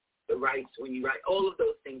 the rights when you write, all of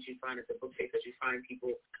those things you find at the book fair because you find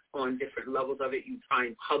people on different levels of it. You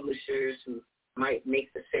find publishers who might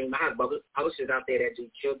make the same. I have publishers out there that do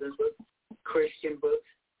children's books, Christian books,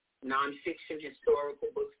 nonfiction, historical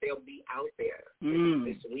books. They'll be out there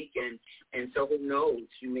this weekend. And so who knows,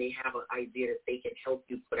 you may have an idea that they can help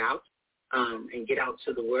you put out and get out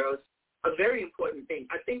to the world. A very important thing.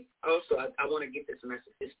 I think also I want to get this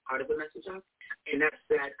part of the message out, and that's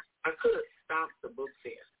that I could have stopped the book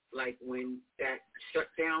fair. Like when that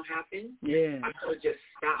shutdown happened, I could have just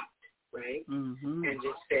stopped, right? And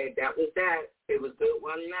just said that was that. It was good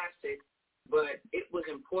while it lasted. But it was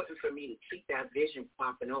important for me to keep that vision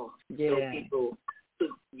popping off so people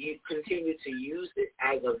you continue to use it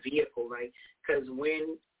as a vehicle, right? Because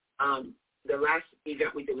when the last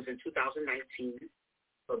event we did was in 2019,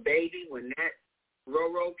 but baby, when that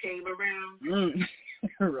Roro came around,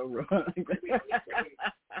 I was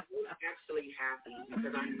actually happy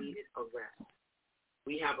because I needed a rest.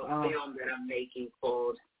 We have a film that I'm making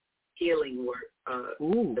called Healing Work,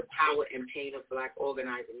 The Power and Pain of Black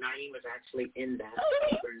Organizing. Naeem is actually in that.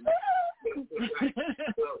 Right.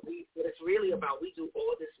 Well, it's really about, we do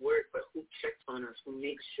all this work, but who checks on us, who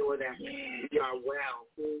makes sure that we are well,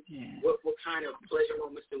 what kind of pleasure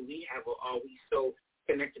moments do we have, or are we so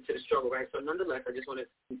connected to the struggle, right? So nonetheless, I just want to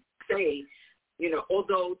say,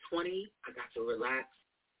 although 20, I got to relax.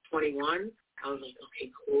 21, I was like, okay,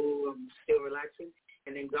 cool, I'm still relaxing.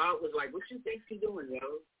 And then God was like, what you think you're doing,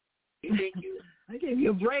 yo? You think you? I gave you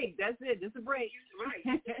a break. That's it. Just a break. Right.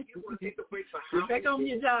 You want to take a break for how? Get back on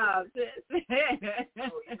your job. So, lockdown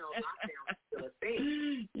was still a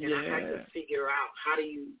thing. And I had to figure out how do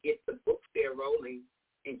you get the book fair rolling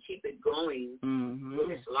and keep it going with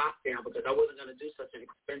this lockdown, because I wasn't going to do such an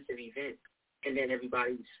expensive event and then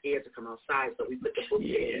everybody was scared to come outside. So we put the book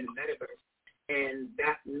fair in the metaverse. And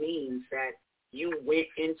that means that you went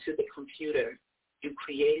into the computer, you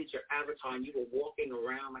created your avatar, and you were walking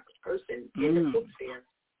around like a person in the book fair,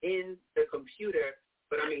 in the computer.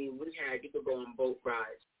 But, I mean, you could go on boat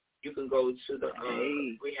rides. You can go to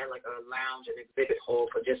we had like a lounge and exhibit hall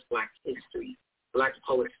for just Black history, Black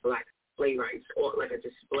poets, Black playwrights, or like a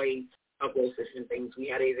display of those different things. We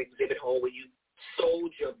had an exhibit hall where you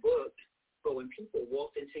sold your book. So when people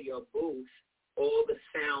walked into your booth, all the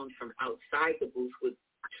sound from outside the booth would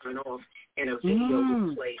turn off, and a video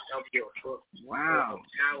would play of your book. Wow.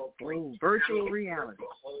 Virtual reality. So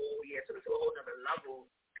it's a whole other level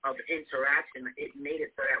of interaction. It made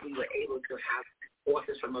it so that we were able to have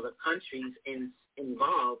authors from other countries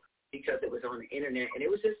involved because it was on the internet, and it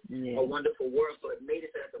was just a wonderful world. So it made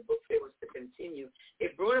it so that the book fair was to continue.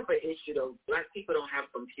 It brought up an issue, though. Black people don't have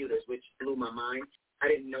computers, which blew my mind. I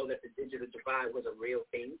didn't know that the digital divide was a real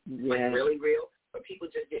thing, like really real, but people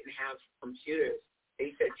just didn't have computers.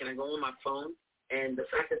 They said, can I go on my phone? And the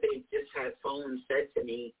fact that they just had phones said to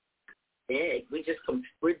me, we're just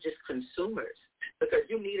consumers, because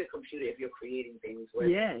you need a computer if you're creating things, whether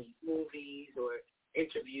it's movies or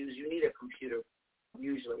interviews, you need a computer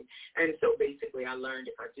usually. And so basically I learned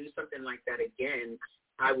if I do something like that again,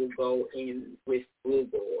 I will go in with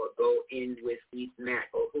Google or go in with Mac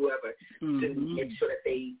or whoever to make sure that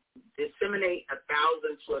they disseminate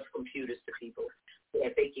 1,000+ computers to people so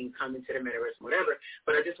that they can come into the metaverse, whatever.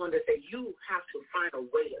 But I just wanted to say you have to find a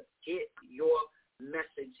way to get your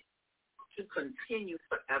message to continue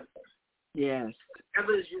forever. Yes.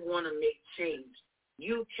 Whatever you want to make change,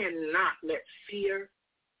 you cannot let fear,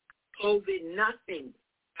 COVID, nothing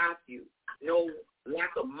stop you. No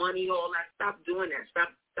lack of money, all that. Stop doing that.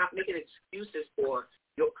 Stop making excuses for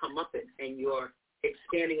your comeuppance and your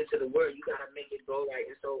expanding into the world. You got to make it go right.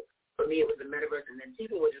 And so for me, it was the metaverse. And then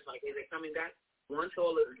people were just like, hey, they're coming back. Once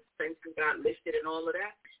all of the sanctions got lifted and all of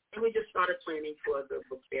that, and we just started planning for the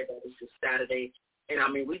book fair that was this Saturday. And, I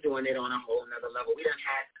mean, we're doing it on a whole nother level.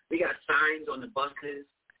 We got signs on the buses,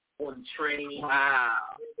 on trains.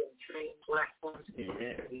 Wow. On train platforms.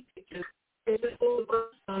 Yeah. It's just all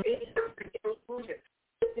about it's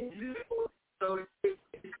beautiful. So it's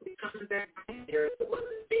coming back there. It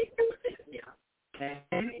wasn't big.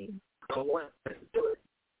 Okay. So what? Let's do it.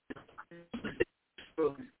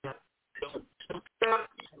 Don't stop.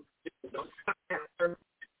 Don't stop after.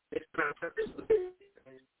 It's not purpose.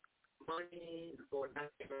 Money or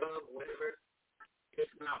nothing, love, whatever.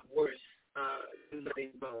 It's not worth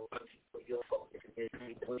letting go of your focus.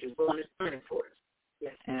 What you're going is planning for us.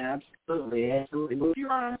 Yes. Absolutely. If you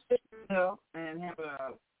are on Facebook and have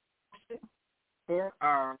a question for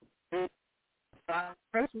our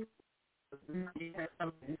person, you have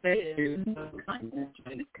something to say in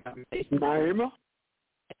this conversation. Naima?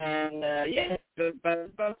 And but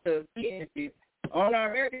about to see on our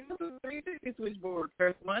American 360 switchboard.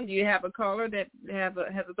 First one, do you have a caller that has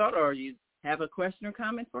a thought, or you have a question or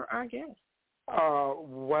comment for our guest?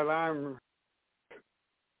 What I'm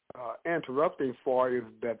interrupting for is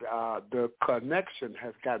that the connection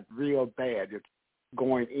has got real bad. It's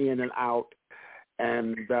going in and out,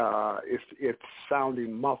 and it's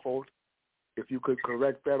sounding muffled. If you could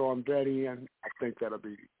correct that on that end, I think that'll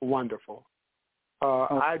be wonderful.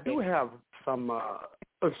 Okay. I do have some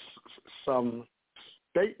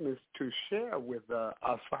statements to share with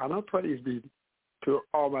Asadah. Praise be to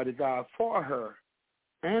Almighty God for her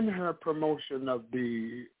and her promotion of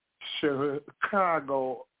the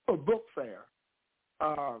Chicago Book Fair.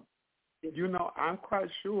 I'm quite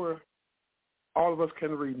sure all of us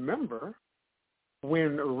can remember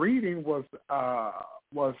when reading was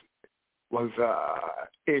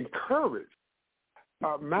encouraged.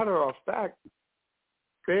 Matter of fact,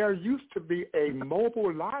 there used to be a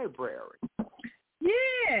mobile library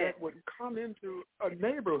Yeah. that would come into a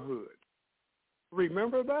neighborhood.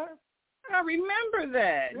 Remember that? I remember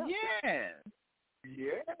that. Yeah.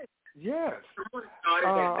 Yes. Yes. Someone started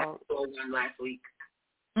that one last week.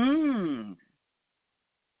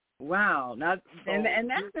 Wow. Now, and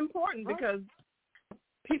that's important because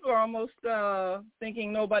people are almost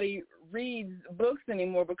thinking nobody reads books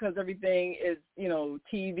anymore because everything is,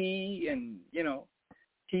 TV and,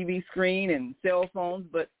 TV screen and cell phones.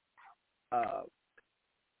 But,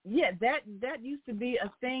 that used to be a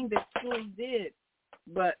thing that schools did.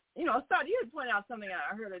 But, Asadah, you had pointed out something.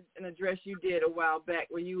 I heard an address you did a while back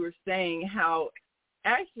where you were saying how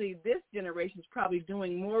actually this generation is probably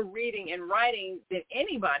doing more reading and writing than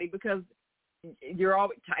anybody because you're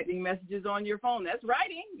always typing messages on your phone. That's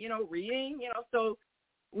writing, reading, so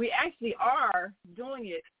we actually are doing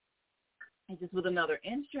it just with another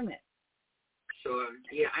instrument. Sure.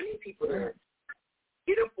 Yeah, I need people to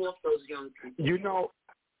get up off those young people.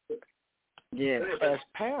 As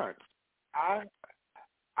parents,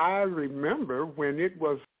 I remember when it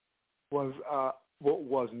was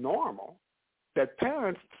normal that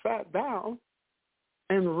parents sat down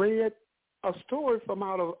and read a story from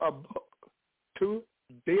out of a book to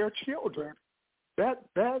their children. That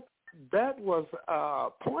was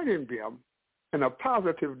pointing them in a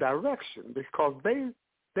positive direction because they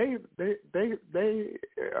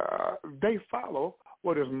follow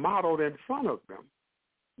what is modeled in front of them.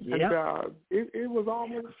 Yep. And it was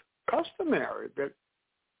almost customary that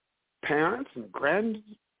parents and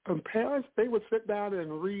grandparents, they would sit down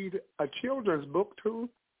and read a children's book to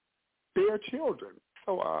their children.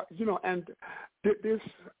 So, and this,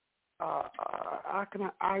 I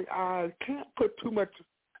can't put too much,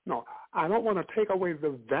 I don't want to take away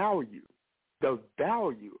the value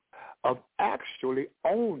of actually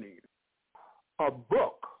owning a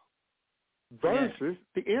book versus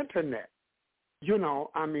the internet. Its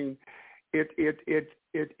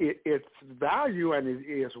value and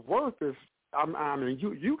its worth is,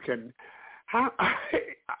 you can,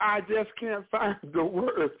 I just can't find the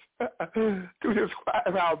words to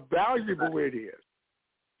describe how valuable it is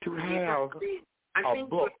to have a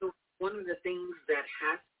book. One of the things that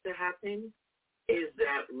has to happen is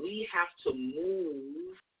that we have to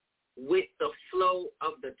move with the flow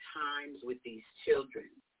of the times with these children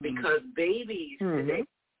because babies today,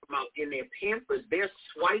 in their Pampers, they're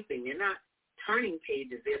swiping. They're not turning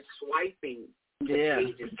pages. They're swiping the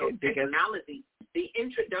pages. So technology, the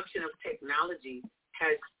introduction of technology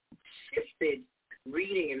has shifted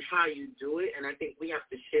reading and how you do it, and I think we have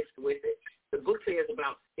to shift with it. The book fair is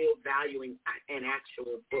about still valuing an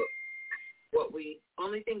actual book.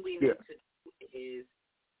 Only thing we need to do is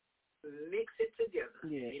mix it together.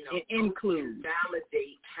 Include.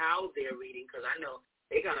 Validate how they're reading, because I know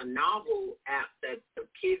they got a novel app that the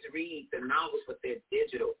kids read the novels, but they're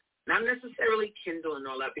digital. Not necessarily Kindle and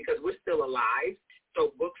all that because we're still alive,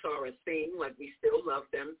 so books are a thing, like we still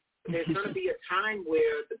love them. But there's going to be a time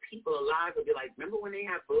where the people alive will be like, remember when they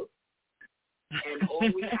had books? And all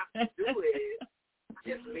we have to do is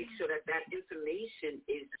just make sure that information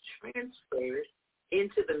is transferred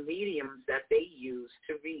into the mediums that they use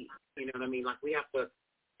to read. You know what I mean? Like we have to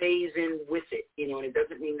phase in with it, and it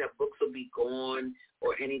doesn't mean that books will be gone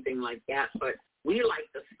or anything like that, but we like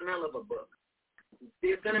the smell of a book.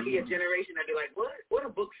 There's going to be a generation that be like, what a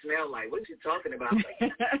book smell like? What you talking about? Like,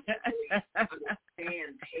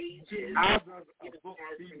 understand pages. I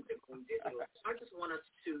just want us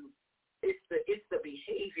to, it's the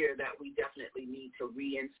behavior that we definitely need to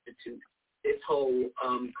reinstitute. This whole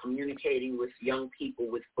communicating with young people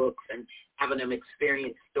with books and having them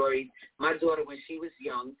experience stories. My daughter, when she was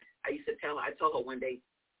young, I told her one day,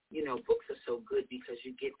 books are so good because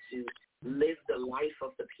you get to live the life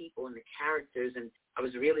of the people and the characters. And I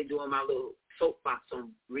was really doing my little soapbox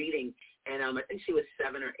on reading. And I think she was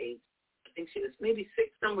 7 or 8. I think she was maybe 6,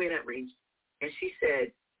 somewhere in that range. And she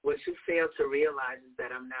said, what you fail to realize is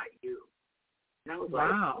that I'm not you. And I was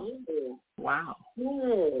like, oh, wow.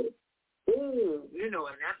 Ooh, and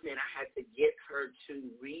that meant I had to get her to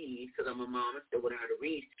read because I'm a mom and still wanted her to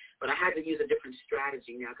read. But I had to use a different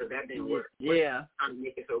strategy now because that didn't work. Yeah. I'm trying to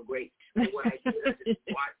make it so great. But what I did is just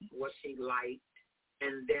watch what she liked,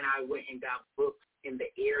 and then I went and got books in the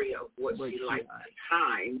area of what she liked at the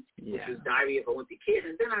time, which was Diary of a Wimpy Kid.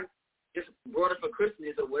 And then I just brought her for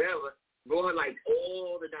Christmas or whatever, brought her like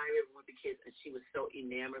all the Diary of a Wimpy Kids, and she was so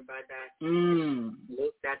enamored by that.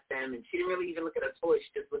 Looked at them, and she didn't really even look at her toys.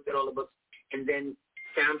 She just looked at all the books, and then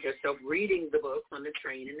found herself reading the books on the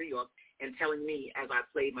train in New York and telling me as I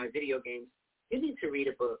played my video games, you need to read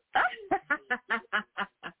a book.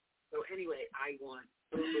 So anyway, I won.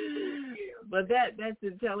 But that's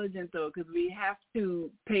intelligent, though, because we have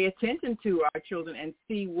to pay attention to our children and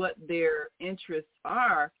see what their interests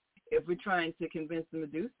are if we're trying to convince them to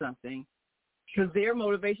do something, because their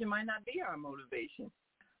motivation might not be our motivation.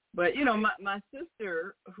 But, you know, my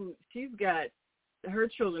sister, she's got, her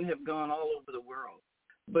children have gone all over the world,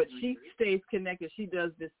 but she stays connected. She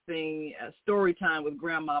does this thing, story time with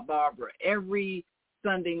Grandma Barbara, every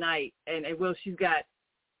Sunday night. And well, she's got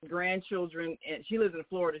grandchildren, and she lives in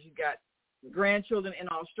Florida. She's got grandchildren in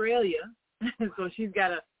Australia, so she's got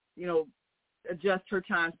to, you know, adjust her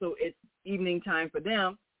time so it's evening time for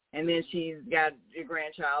them. And then she's got a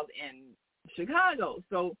grandchild in Chicago.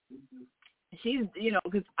 So she's, you know,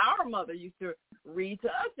 because our mother used to read to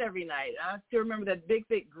us every night. I still remember that big,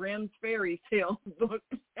 thick Grimm's Fairy Tale book.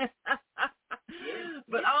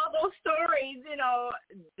 But all those stories, you know,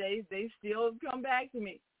 they still come back to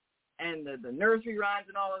me. And the nursery rhymes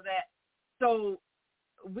and all of that. So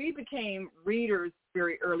we became readers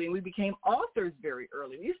very early, and we became authors very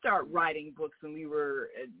early. We started writing books when we were,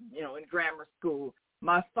 you know, in grammar school.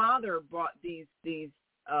 My father brought these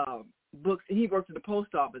books. He worked at the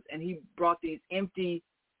post office, and he brought these empty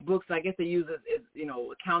books. I guess they use it as, you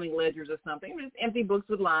know, accounting ledgers or something. Just empty books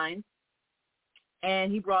with lines.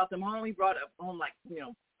 And he brought them home. He brought home like, you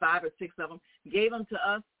know, 5 or 6 of them, gave them to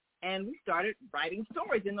us, and we started writing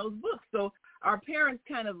stories in those books. So our parents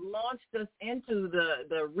kind of launched us into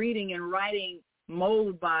the reading and writing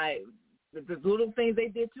mode by the little things they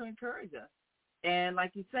did to encourage us. And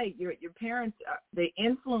like you say, your parents, they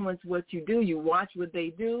influence what you do. You watch what they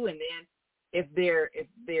do, and then if they're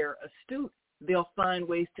astute, they'll find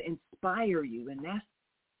ways to inspire you, and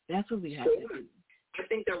that's what we have to do. I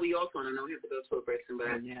think that we also, and I know we have to go to a break soon, but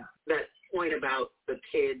that point about the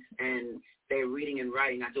kids and their reading and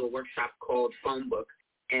writing, I do a workshop called Phone Book,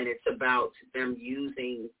 and it's about them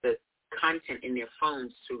using the content in their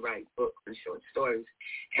phones to write books and short stories.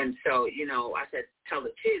 And so, you know, I said, tell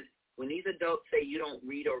the kids, when these adults say you don't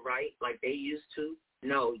read or write like they used to,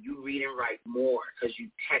 no, you read and write more because you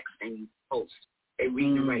text and you post. They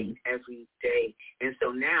read and write every day. And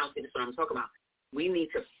so now, see, that's what I'm talking about. We need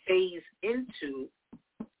to phase into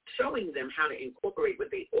showing them how to incorporate what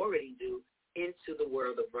they already do into the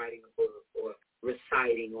world of writing a book or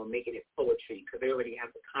reciting or making it poetry, because they already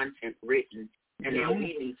have the content written, and now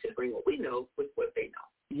we need to bring what we know with what they know.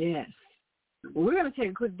 Yes. Well, we're going to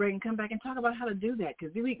take a quick break and come back and talk about how to do that,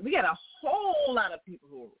 because we got a whole lot of people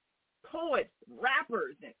who are poets,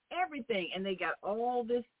 rappers, and everything, and they got all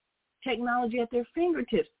this technology at their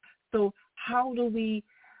fingertips. So how do we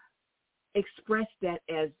express that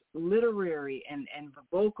as literary and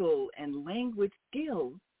vocal and language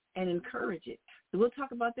skills and encourage it? So we'll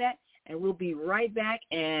talk about that, and we'll be right back.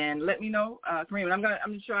 And let me know, Kareem, I'm gonna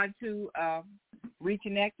try to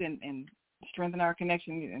reconnect and strengthen our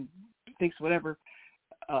connection and fix whatever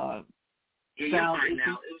you're fine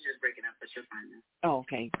now. It was just breaking up, but you're fine now. Oh,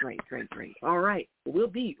 okay, great. All right, we'll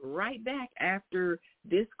be right back after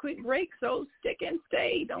this quick break, so stick and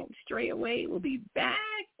stay. Don't stray away. We'll be back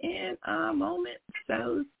in a moment,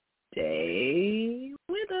 so stay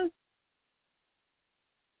with us.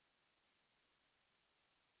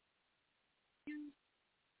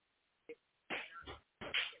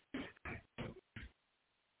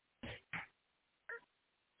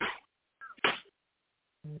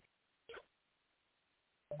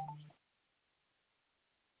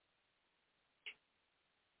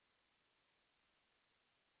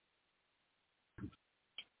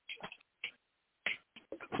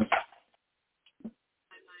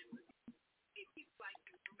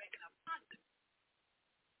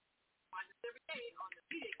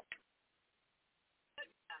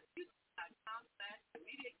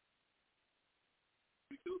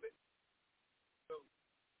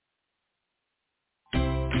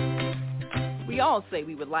 We all say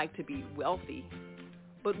we would like to be wealthy,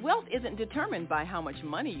 but wealth isn't determined by how much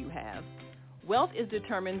money you have. Wealth is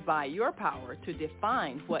determined by your power to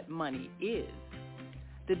define what money is.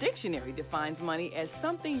 The dictionary defines money as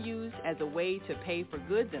something used as a way to pay for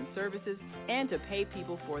goods and services and to pay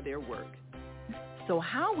people for their work. So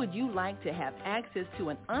how would you like to have access to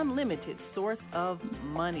an unlimited source of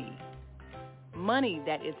money? Money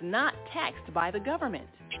that is not taxed by the government.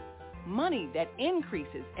 Money that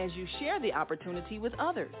increases as you share the opportunity with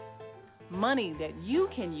others. Money that you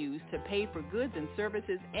can use to pay for goods and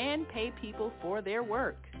services and pay people for their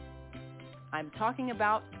work. I'm talking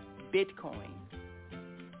about Bitcoin.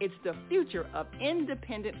 It's the future of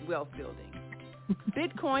independent wealth building.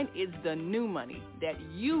 Bitcoin is the new money that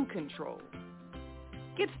you control.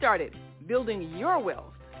 Get started building your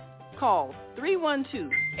wealth. Call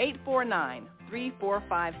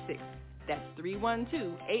 312-849-3456. That's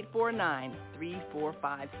 312-849-3456.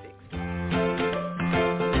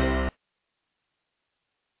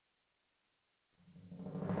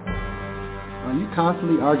 Are you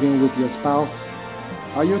constantly arguing with your spouse?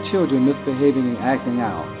 Are your children misbehaving and acting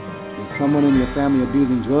out? Is someone in your family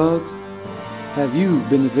abusing drugs? Have you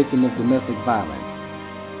been the victim of domestic violence?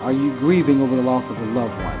 Are you grieving over the loss of a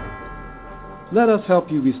loved one? Let us help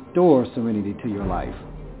you restore serenity to your life.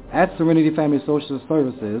 At Serenity Family Social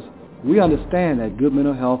Services, we understand that good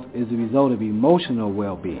mental health is the result of emotional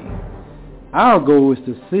well-being. Our goal is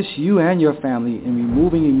to assist you and your family in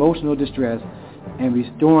removing emotional distress and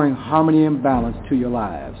restoring harmony and balance to your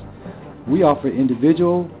lives. We offer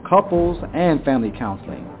individual, couples, and family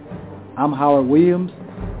counseling. I'm Howard Williams,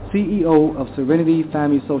 CEO of Serenity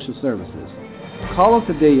Family Social Services. Call us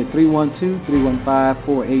today at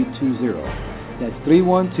 312-315-4820. That's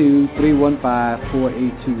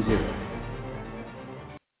 312-315-4820.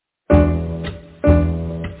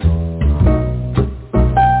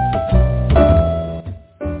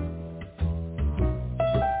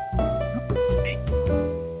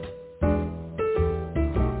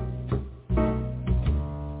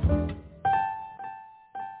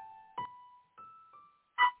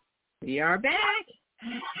 We are back,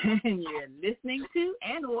 and you're listening to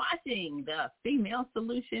and watching the Female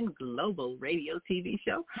Solution Global Radio TV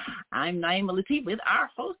show. I'm Naima Latif with our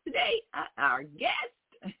host today, our guest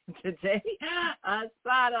today,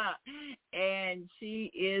 Asadah, and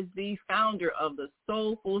she is the founder of the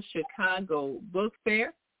Soulful Chicago Book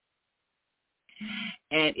Fair,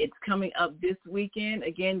 and it's coming up this weekend.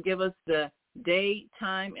 Again, give us the day,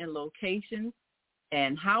 time, and location,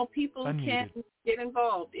 and how people can get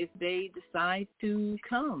involved if they decide to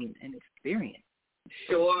come and experience.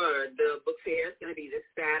 Sure. The book fair is going to be this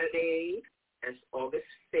Saturday. That's August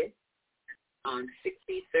 5th on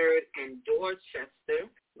 63rd and Dorchester,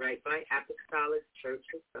 right by Apostolic Church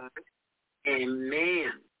of God. And,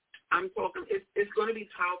 man, I'm talking, it's going to be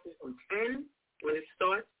powerful from 10 when it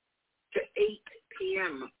starts to 8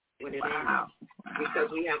 p.m. when it ends. Because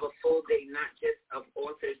we have a full day, not just of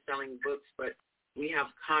authors selling books, but we have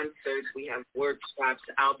concerts, we have workshops.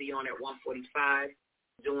 I'll be on at 1:45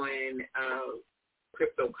 doing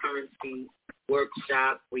cryptocurrency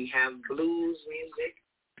workshop. We have blues music.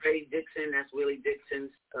 Freddie Dixon, that's Willie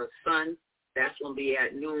Dixon's son. That's going to be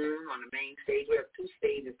at noon on the main stage. We have 2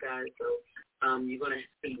 stages, guys. So you're going to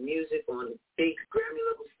see music on a big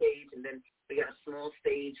Grammy-level stage, and then we got a small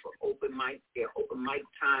stage for open mic. There are open mic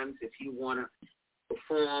times if you want to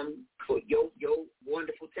perform for your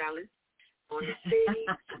wonderful talent. On the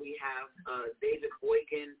stage, we have David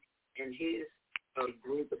Boykin and his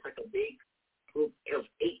group. It's like a big group of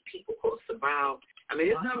 8 people called Sabal. I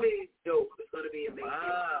mean, it's going to be dope. It's going to be amazing.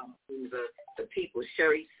 Wow. The people,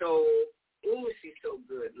 Sherry Soul. Ooh, she's so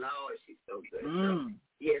good. Lord, she's so good. So,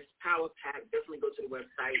 yes, Power Pack. Definitely go to the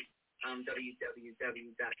website,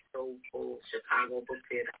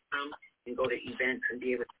 www.soulfulchicagobookfair.com, and go to events and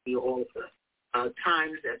be able to see all of the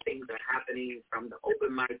times that things are happening, from the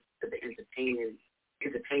open mic to the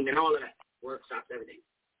entertainment, all of that, workshops, everything.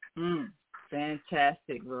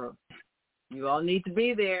 Fantastic, bro. You all need to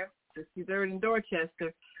be there, 63rd and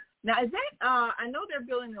Dorchester. Now, is that, I know they're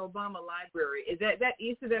building the Obama Library. Is that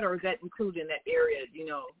east of that, or is that included in that area,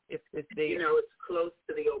 if they... it's close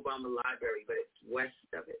to the Obama Library, but it's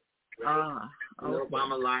west of it. Right? Okay. The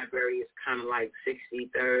Obama Library is kind of like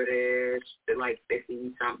 63rd-ish to like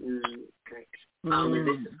 50-something. Okay. And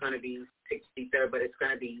this is going to be 63rd, but it's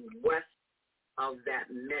going to be west of that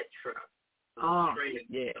metro train.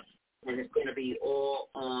 Yeah. And it's going to be all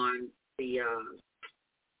on the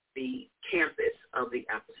campus of the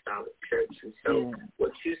Apostolic Church. And so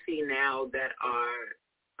what you see now that are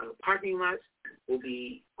parking lots will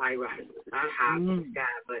be high-rises, not high in the sky,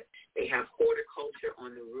 but they have horticulture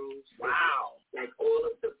on the roofs. Wow. Like all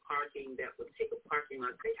of the parking that would take a parking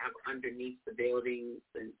lot, they have underneath the buildings.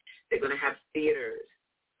 And they're going to have theaters,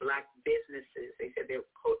 Black businesses. They said their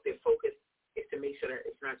focus is to make sure that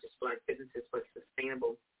it's not just Black businesses, but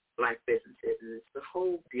sustainable Black businesses. And it's the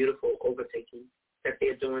whole beautiful overtaking that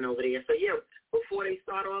they're doing over there. So, yeah, before they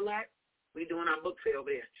start all that, we're doing our book fair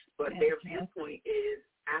over there. But their viewpoint is,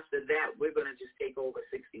 after that, we're going to just take over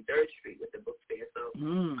 63rd Street with the book fair. So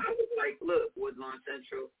I was like, look, Woodlawn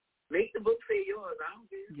Central, make the book fair yours. I don't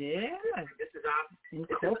care. Yeah. This is our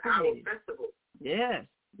festival. Yes.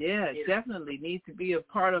 Yeah, it definitely needs to be a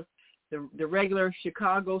part of the regular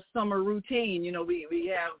Chicago summer routine.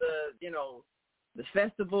 We have the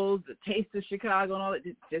festivals, the Taste of Chicago and all that.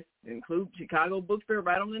 Just include Chicago Book Fair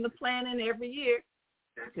right on in the planning every year.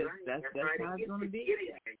 That's right. That's how it's going to be.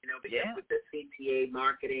 Because with the CTA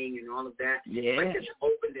marketing and all of that, I just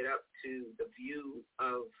opened it up to the view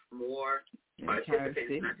of more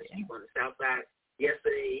participants, not just people on the South Side.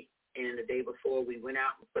 Yesterday and the day before, we went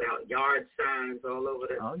out and put out yard signs all over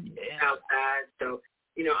the South Side. So,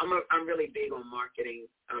 I'm really big on marketing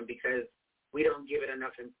because we don't give it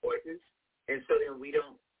enough importance, and so then we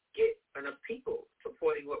don't get enough people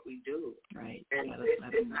supporting what we do. Right. And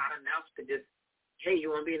it's not enough to just, hey,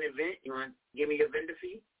 you want to be an event? You want to give me your vendor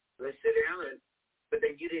fee? Let's sit down. But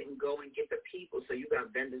then you didn't go and get the people, so you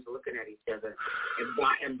got vendors looking at each other and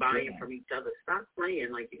buying from each other. Stop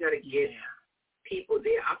playing. Like, you got to get people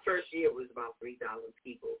there. Our first year was about 3,000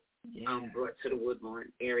 people brought to the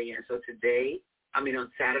Woodlawn area. And so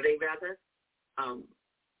on Saturday, rather,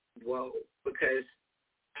 because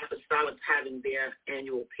Asadah's having their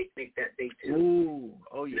annual picnic that they do. Ooh,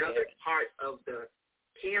 oh yeah. Another part of the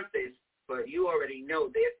campus, but you already know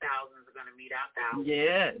their thousands are going to meet our thousands.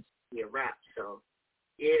 Yes. Yeah, wrap. So,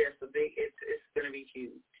 it's going to be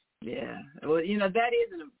huge. Yeah. Well, that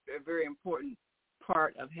is a very important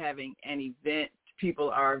part of having an event. People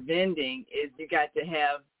are vending is you got to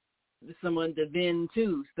have someone to vend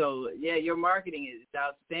to. So, your marketing is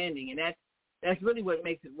outstanding, and that's really what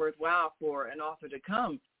makes it worthwhile for an author to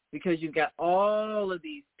come, because you've got all of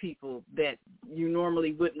these people that you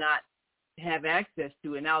normally would not have access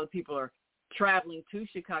to, and now the people are traveling to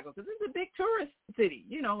Chicago because it's a big tourist city,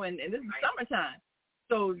 and this is summertime.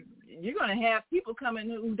 So you're going to have people coming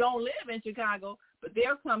who don't live in Chicago, but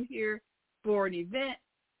they'll come here for an event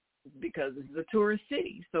because this is a tourist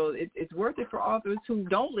city. So it's worth it for authors who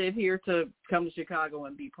don't live here to come to Chicago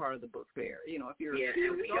and be part of the book fair. If you're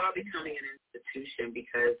and we are becoming an institution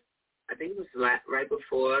because I think it was right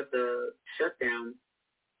before the shutdown.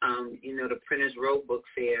 The Printers Row Book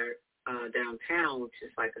Fair downtown, which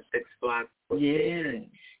is like a 6-block book fair.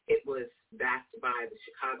 It was backed by the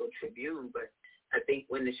Chicago Tribune, but I think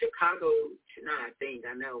when the Chicago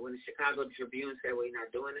Tribune said we're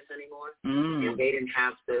not doing this anymore, and they didn't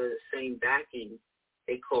have the same backing,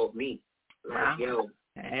 they called me. Like, yo,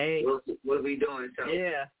 hey, what are we doing? So,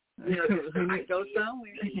 we go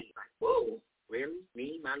somewhere. Like, whoa, really?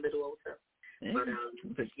 Me, my little old self? But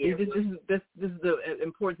this is the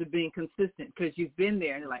importance of being consistent, because you've been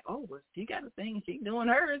there and you're like, oh, well, she got a thing and she's doing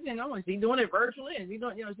hers, and she's doing it virtually, and she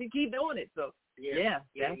keep doing it. So that's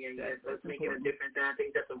making a difference, and I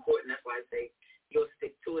think that's important. That's why I say your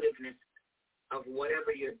stick-to-itiveness of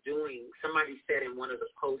whatever you're doing. Somebody said in one of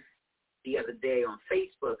the posts the other day on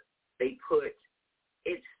Facebook, they put,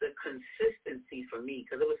 it's the consistency for me,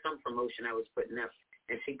 because it was some promotion I was putting up,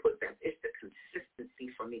 and she put that, it's the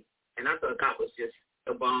consistency for me. And I thought that was just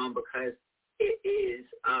a bomb, because it is,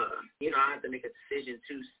 I have to make a decision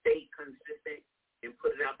to stay consistent and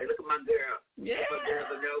put it out there. Look at my girl. Yeah. My girl,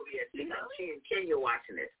 Zenobia. Kenya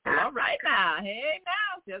watching this. All right now. Hey,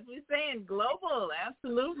 now. That's what we're saying. Global.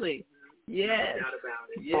 Absolutely. Yes. No doubt about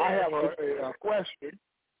it. Yes. I have a question.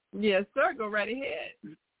 Yes, sir. Go right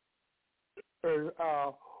ahead.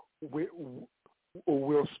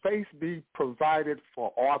 Will space be provided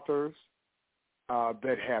for authors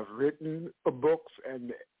that have written books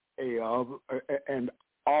and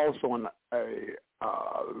also a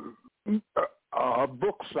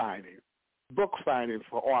book signing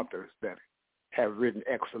for authors that have written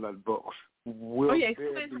excellent books? Will there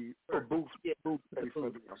be a booth space for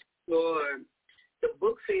them? Sure. The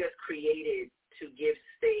book fair is created to give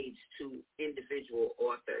stage to individual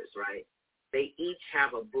authors, right? They each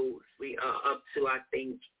have a booth. We are up to, I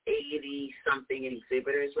think, 80-something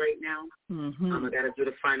exhibitors right now. Mm-hmm. I got to do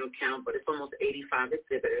the final count, but it's almost 85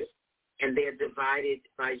 exhibitors, and they're divided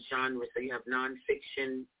by genre. So you have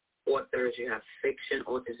nonfiction authors, you have fiction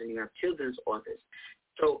authors, and you have children's authors.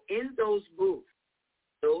 So in those booths,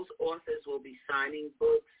 those authors will be signing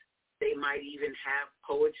books. They might even have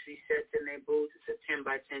poetry sets in their booth. It's a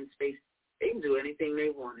 10-by-10 space. They can do anything they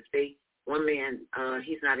want. One man,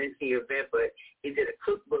 he's not into your event, but he did a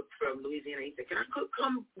cookbook from Louisiana. He said, can I cook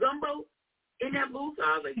gumbo in that booth?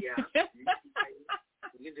 I was like, yeah,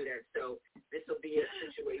 you can do that. So this will be a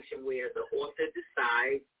situation where the author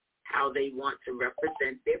decides how they want to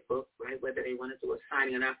represent their book, right, whether they want to do a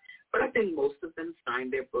signing or not. But I think most of them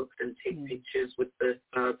sign their books and take pictures with the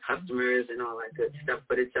customers and all that good stuff.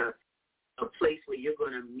 But it's a place where you're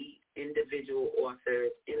going to meet individual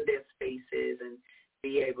authors in their spaces and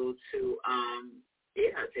be able to,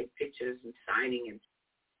 take pictures and signing and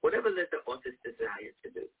whatever that the authors desire to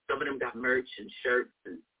do. Some of them got merch and shirts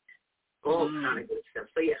and all kind of good stuff.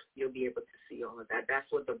 So, you'll be able to see all of that. That's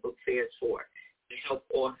what the book fair is for, to help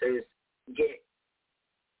authors get,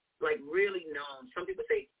 really known. Some people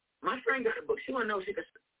say, my friend got a book. She want to know if she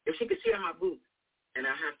could share my booth. And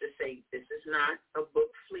I have to say, this is not a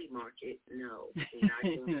book flea market. No, we're not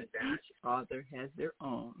doing that. Each author has their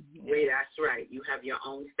own. Yeah, that's right. You have your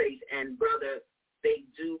own space. And, brother, they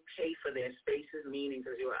do pay for their spaces, meaning,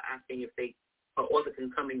 because you were asking if an author can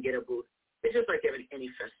come and get a booth. It's just like any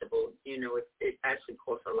festival. It actually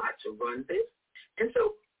costs a lot to run this. And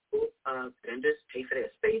so vendors pay for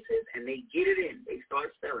their spaces, and they get it in. They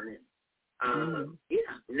start selling it.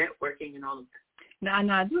 Networking and all of that.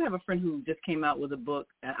 Now, I do have a friend who just came out with a book.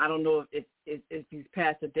 I don't know if he's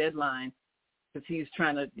past the deadline because he's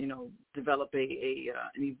trying to, develop an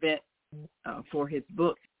event for his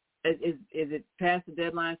book. Is it past the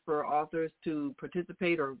deadline for authors to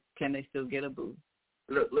participate, or can they still get a booth?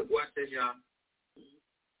 Look, watch this, y'all.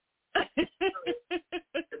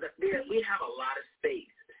 We have a lot of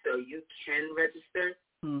space, so you can register,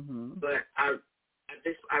 but I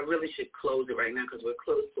really should close it right now because we're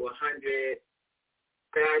close to 100.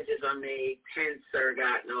 Badges are made, tents are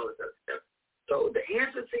got, and all this other stuff. So the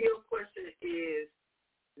answer to your question is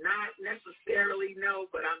not necessarily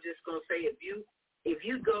no, but I'm just going to say if you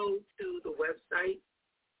go to the website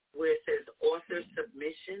where it says author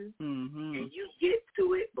submission and you get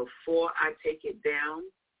to it before I take it down,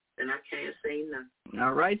 then I can't say nothing.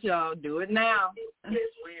 All right, y'all, do it now.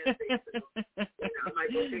 It's Wednesday, so I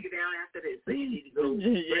might go take it down after this. So you need to go.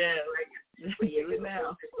 Do it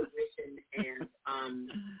now. Submission and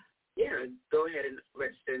go ahead and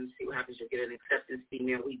register and see what happens. You'll get an acceptance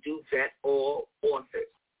email. We do vet all authors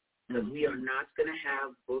because we are not going to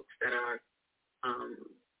have books that are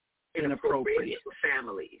inappropriate for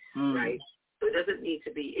families, right? So it doesn't need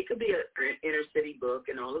to be. It could be an inner city book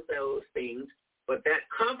and all of those things, but that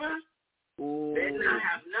cover, then I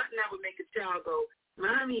have nothing that would make a child go,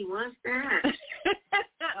 "Mommy, what's that?"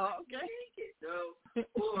 Okay. No.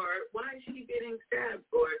 Or why is she getting stabbed?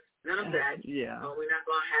 Or none of that. Yeah. We're not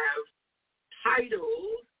going to have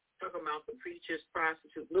titles talking about the preacher's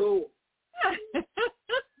prostitute. No. We're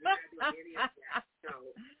not doing any of that.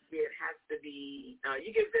 So it has to be,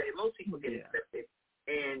 you get vetted. Most people get accepted.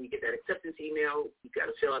 And you get that acceptance email. You got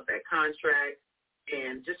to fill out that contract.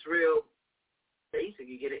 And just real basic,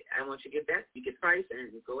 you get it. And once you get that, you get price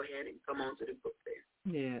and you go ahead and come on to the book fair.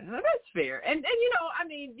 Yeah, that's fair. And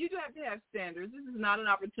you do have to have standards. This is not an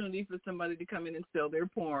opportunity for somebody to come in and sell their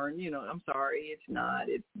porn. I'm sorry, it's not.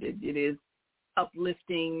 It is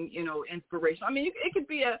uplifting, inspirational. I mean, it could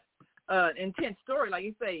be an intense story, like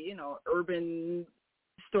you say, urban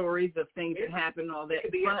stories of things that happen and all that. It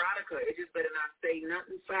could be erotica. It just better not say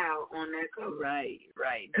nothing foul on that cover. Right.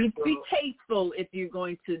 Be tasteful if you're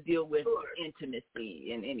going to deal with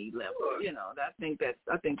intimacy in any level. I think that's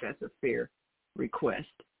a fair request.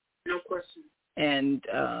 No question. And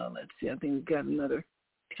let's see, I think we've got another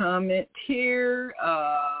comment here.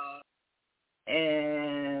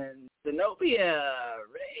 And Zenobia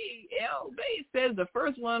Ray L. Bay says the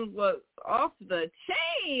first one was off the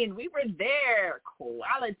chain. We were there.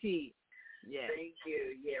 Quality. Yeah. Thank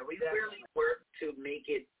you. Yeah, we really worked to make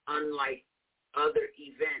it unlike other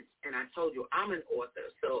events. And I told you, I'm an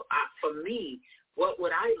author. So for me, what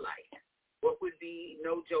would I like? What would be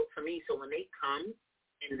no joke for me? So when they come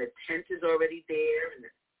and the tent is already there and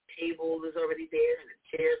the table is already there and the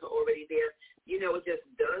chairs are already there, it just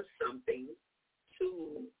does something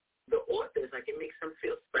to the authors. Like it makes them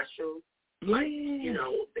feel special. Like,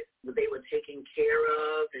 they were taken care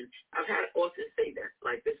of. And I've had authors say that,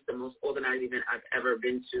 like, this is the most organized event I've ever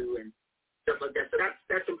been to and stuff like that. So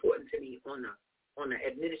that's important to me on the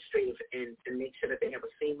administrative end to make sure that they have a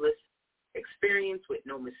seamless experience with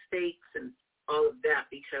no mistakes and all of that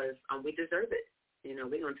because we deserve it.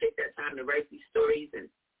 We're going to take that time to write these stories and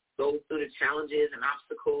go through the challenges and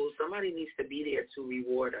obstacles. Somebody needs to be there to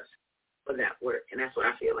reward us for that work, and that's what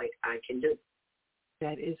I feel like I can do.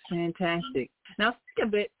 That is fantastic. Now, speak a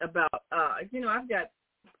bit about, I've got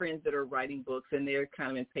friends that are writing books, and they're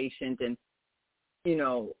kind of impatient, and,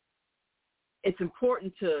 it's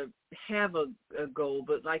important to have a goal,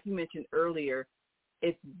 but like you mentioned earlier,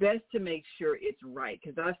 it's best to make sure it's right,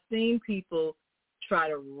 because I've seen people try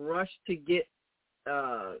to rush to get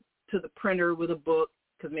to the printer with a book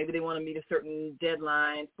because maybe they want to meet a certain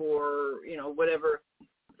deadline for, whatever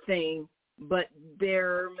thing, but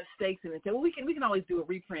there are mistakes in it. So we can always do a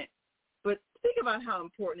reprint, but think about how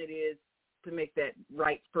important it is to make that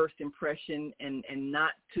right first impression and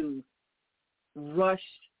not to rush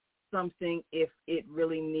something if it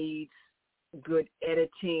really needs good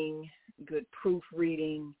editing, good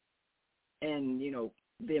proofreading, and,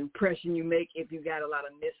 the impression you make if you got a lot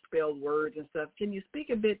of misspelled words and stuff. Can you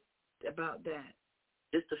speak a bit about that?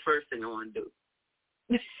 It's the first thing I want to do.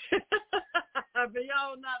 But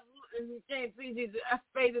y'all you can't see she's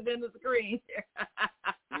faded in the screen.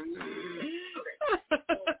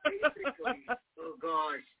 Basically, oh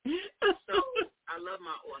gosh. So I love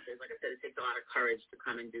my authors. Like I said, it takes a lot of courage to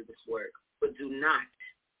come and do this work. But do not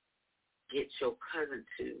get your cousin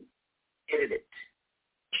to edit it.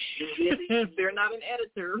 They're not an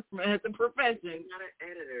editor. It's a profession. They're not an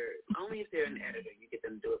editor. Only if they're an editor, you get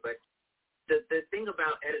them to do it. But the thing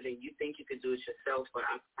about editing, you think you can do it yourself, but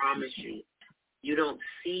I promise you, you don't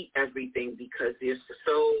see everything because you're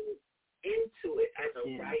so into it as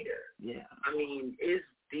a writer. Yeah. I mean, it's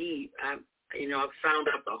deep. I found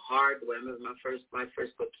out the hard way. I remember my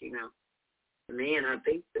first book came out. Man, I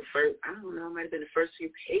think it might have been the first few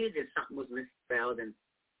pages, something was misspelled. And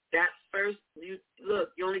that first, you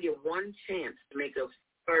only get one chance to make a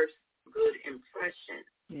first good impression.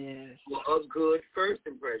 Yes. Well, a good first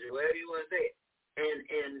impression, whatever you want to say.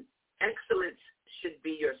 And excellence should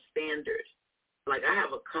be your standard. Like I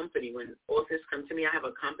have a company, when authors come to me, I have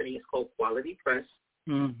a company, it's called Quality Press.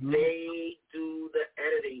 Mm-hmm. They do the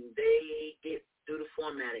editing. They do the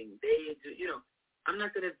formatting. They do, I'm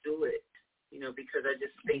not going to do it, because I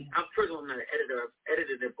just think, first of all, I'm not an editor. I've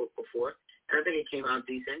edited a book before, and I think it came out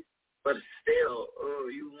decent. But still,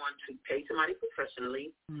 you want to pay somebody professionally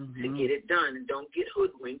to get it done. And don't get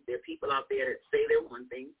hoodwinked. There are people out there that say they're one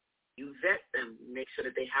thing. You vet them. Make sure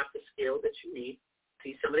that they have the skill that you need.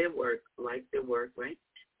 See some of their work, like their work, right?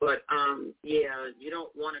 But, you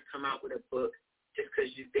don't want to come out with a book just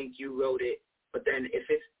because you think you wrote it. But then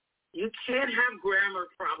you can't have grammar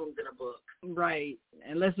problems in a book. Right.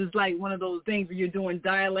 Unless it's like one of those things where you're doing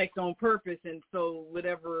dialect on purpose, and so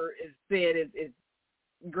whatever is said is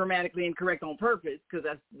grammatically incorrect on purpose because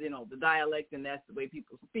that's, the dialect and that's the way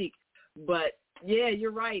people speak. But, yeah,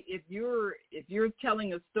 you're right. If you're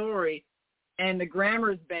telling a story and the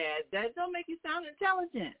grammar is bad, that don't make you sound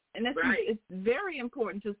intelligent. And that's right. It's very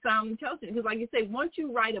important to sound intelligent because, like you say, once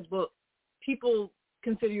you write a book, people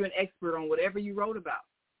consider you an expert on whatever you wrote about.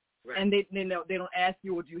 Right. And they don't ask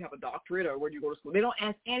you, well, do you have a doctorate or where do you go to school? They don't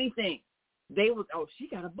ask anything. They would, she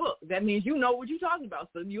got a book. That means you know what you're talking about.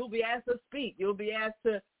 So you'll be asked to speak. You'll be asked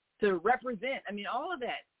to represent. I mean, all of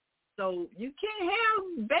that. So you can't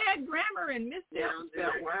have bad grammar and misspelled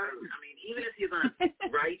words. I mean, even if you're going to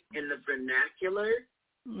write in the vernacular,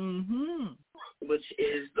 which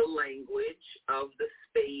is the language of the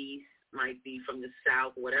space, might be from the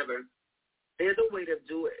South, whatever, there's a way to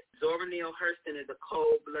do it. Zora Neale Hurston is a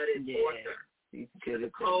cold-blooded author. She's a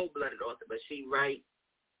cold-blooded author, but she writes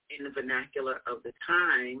in the vernacular of the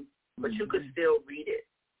time, but you could still read it.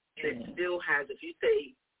 And it still has, if you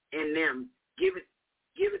say in them, give it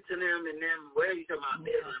to them and them, whatever you're talking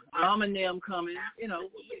about. Mom and them coming,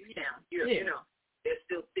 there's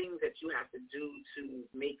still things that you have to do to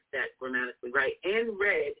make that grammatically right and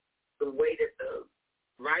read the way that the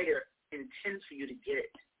writer intends for you to get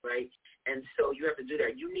it, right? And so you have to do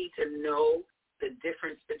that. You need to know the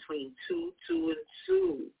difference between two, and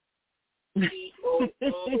two. T-O-O.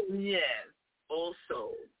 Yes.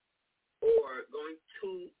 Also. Or going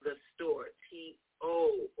to the store.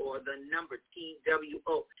 T-O. Or the number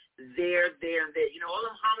T-W-O. There, and there. All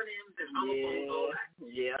the homonyms and homophones, all that.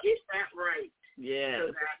 Yeah. Get that right.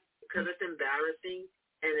 Yeah. Because it's embarrassing,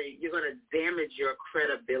 and you're going to damage your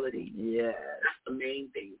credibility. Yeah. That's the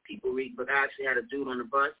main thing. People read, but I actually had a dude on the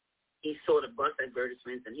bus. He saw the bus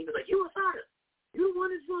advertisements, and he was like, you Asadah. You're the one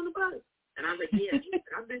that's on the bus. And I was like, yeah,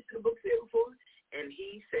 I've been to the book fair before. And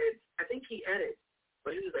he said, I think he edits.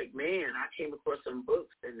 But he was like, man, I came across some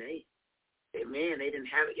books, and they didn't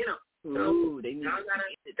have it, Ooh, So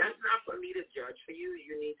that's not for me to judge for you.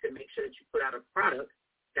 You need to make sure that you put out a product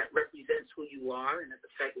that represents who you are and that the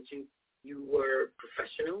fact that you were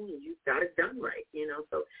professional and you got it done right,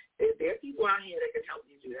 So there are people out here that can help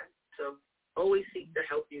you do that. So always seek the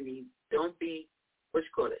help you need. Don't be,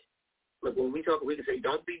 Look, when we talk, we can say,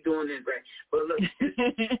 don't be doing this right. But look,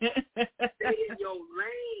 stay in your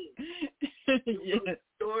lane. Your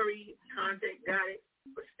story, content, got it,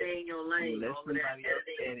 but stay in your lane. All of that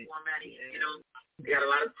editing, formatting, they got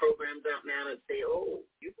a lot of programs out now that say,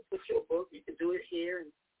 you can put your book, you can do it here,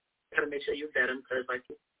 and you got to make sure you vet them because, like,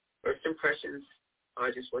 first impressions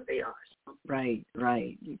are just what they are. So. Right.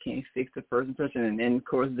 You can't fix the first impression. And of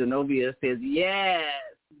course, Zenobia says, yes.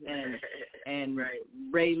 And right.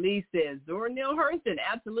 Ray Lee says, Zora Neale Hurston,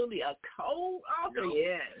 absolutely a co-author.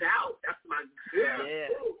 Yes. That's my girl.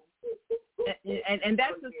 Yeah. And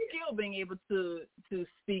that's a skill, being able to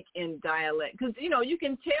speak in dialect. Because, you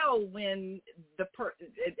can tell when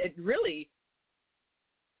it really,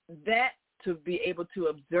 that to be able to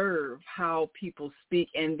observe how people speak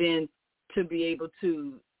and then to be able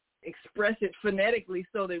to express it phonetically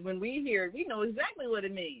so that when we hear it, we know exactly what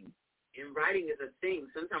it means. And writing is a thing.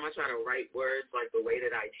 Sometimes I try to write words like the way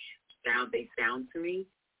that they sound to me.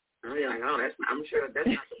 I'm like, I'm sure that's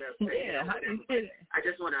not the best way. Yeah, I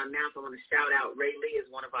just want to announce, I want to shout out, Ray Lee is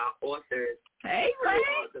one of our authors. Hey, Ray.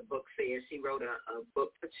 The book fair. She wrote a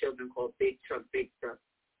book for children called Big Truck, Big Truck.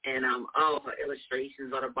 And her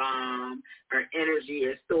illustrations are the bomb. Her energy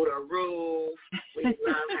is through the roof. We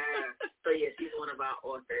love her. So, yeah, she's one of our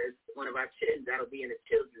authors, one of our kids. That'll be in the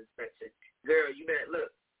children's section. Girl, you better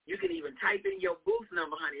look. You can even type in your booth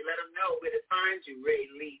number, honey. Let them know where to find you, Ray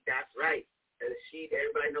Lee. That's right.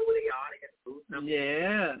 Everybody know where they are. They got the booth number.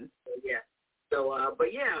 Yeah. So, yeah. So,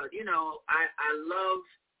 but, yeah, I love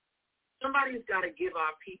somebody's got to give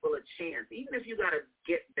our people a chance. Even if you got to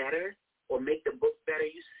get better or make the book better,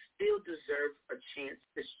 you still deserve a chance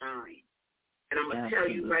to shine. And I'm going to tell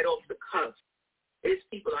you right off the cuff, there's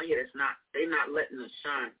people out here they're not letting us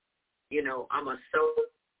shine. I'm a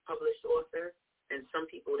self-published author, and some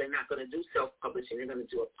people, they're not going to do self-publishing. They're going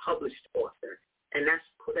to do a published author. And they're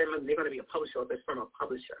going to be a published author from a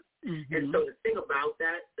publisher. Mm-hmm. And so the thing about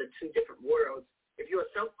that, the two different worlds, if you're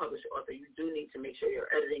a self-published author, you do need to make sure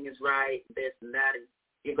your editing is right, this and that, and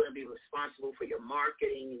you're going to be responsible for your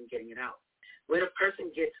marketing and getting it out. When a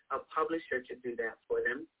person gets a publisher to do that for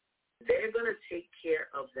them, they're going to take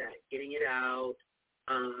care of that, getting it out,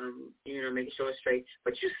 making sure it's straight.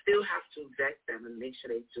 But you still have to vet them and make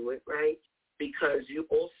sure they do it right, because you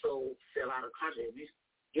also fill out a contract. If you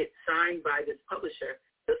get signed by this publisher,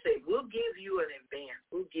 they'll say, we'll give you an advance.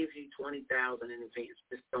 We'll give you $20,000 in advance,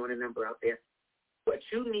 just throwing a number out there. But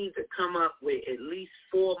you need to come up with at least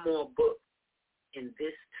 4 more books in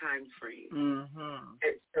this time frame. Mm-hmm.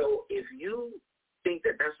 And so if you think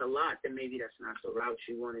that that's a lot, then maybe that's not the route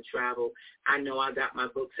you want to travel. I know I got my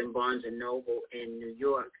books in Barnes & Noble in New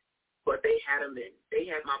York, but they had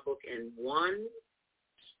my book in one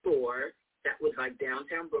store that was like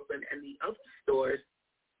downtown Brooklyn, and the other stores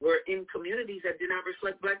were in communities that did not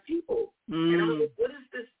reflect Black people. And I was like, what is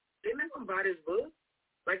this? They're not going to buy this book?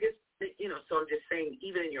 Like, it's, so I'm just saying,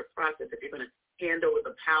 even in your process, if you're going to hand over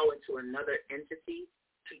the power to another entity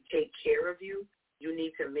to take care of you, you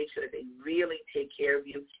need to make sure that they really take care of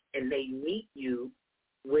you and they meet you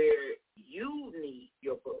where you need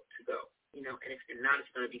your book to go. And if you're not, it's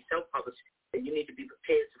going to be self-published, then you need to be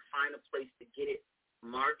prepared to find a place to get it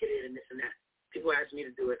marketed and this and that. People ask me to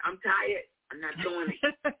do it. I'm tired. I'm not doing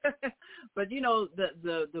it. But,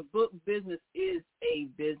 the book business is a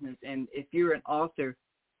business, and if you're an author,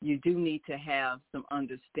 you do need to have some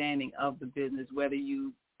understanding of the business, whether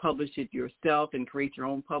you publish it yourself and create your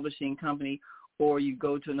own publishing company or you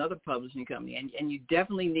go to another publishing company. And you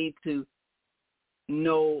definitely need to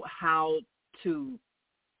know how to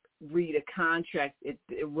read a contract,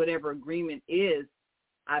 whatever agreement is.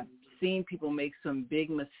 I've seen people make some big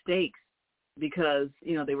mistakes because,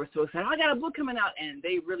 they were so excited. I got a book coming out, and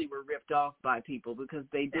they really were ripped off by people because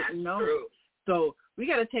they didn't know. True. So we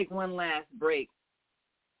got to take one last break.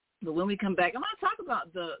 But when we come back, I'm going to talk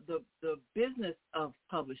about the business of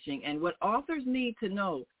publishing and what authors need to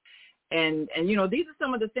know. And these are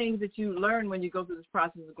some of the things that you learn when you go through this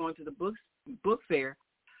process of going to the book fair.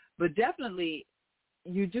 But definitely,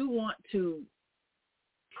 you do want to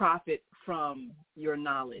profit from your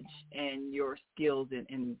knowledge and your skills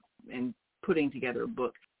in putting together a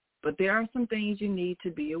book. But there are some things you need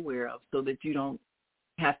to be aware of so that you don't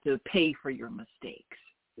have to pay for your mistakes.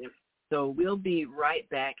 Yep. So we'll be right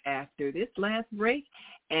back after this last break,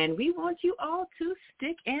 and we want you all to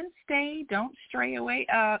stick and stay. Don't stray away.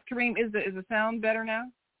 Kareem, is the sound better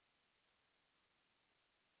now?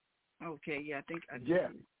 Okay, yeah, I think I Yeah,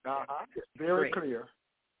 very Great. clear.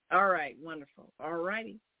 All right, wonderful. All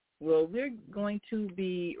righty. Well, we're going to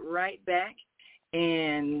be right back,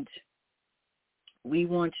 and we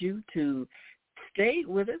want you to stay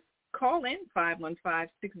with us. Call in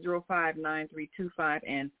 515-605-9325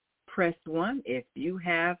 and press 1 if you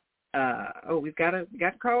have. We've got a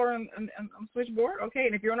caller on switchboard. Okay,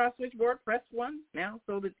 and if you're on our switchboard, press 1 now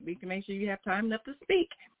so that we can make sure you have time enough to speak.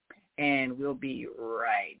 And we'll be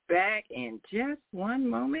right back in just one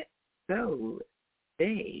moment. So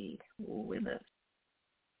stay with us.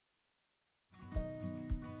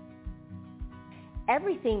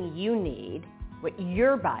 Everything you need, what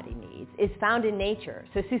your body needs, is found in nature.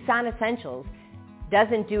 So Susan Essentials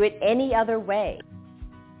doesn't do it any other way.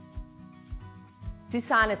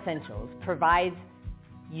 Susan Essentials provides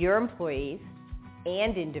your employees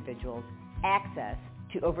and individuals access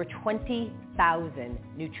to over 20,000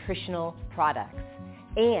 nutritional products,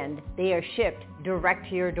 and they are shipped direct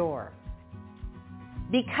to your door.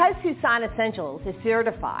 Because Susan Essentials is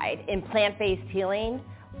certified in plant-based healing,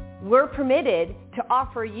 we're permitted to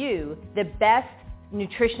offer you the best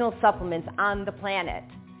nutritional supplements on the planet.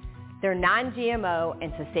 They're non-GMO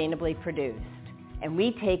and sustainably produced, and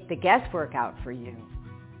we take the guesswork out for you.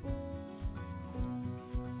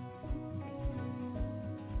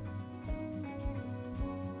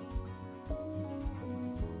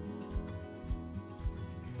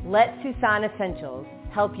 Let Susan Essentials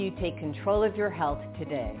help you take control of your health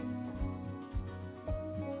today.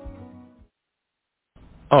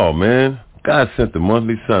 Oh man, God sent the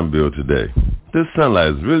monthly sun bill today. This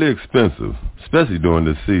sunlight is really expensive, especially during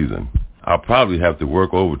this season. I'll probably have to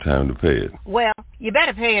work overtime to pay it. Well, you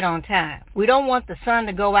better pay it on time. We don't want the sun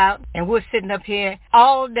to go out and we're sitting up here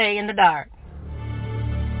all day in the dark.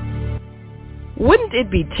 Wouldn't it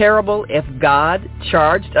be terrible if God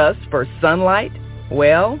charged us for sunlight?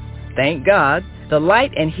 Well, thank God, the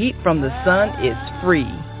light and heat from the sun is free.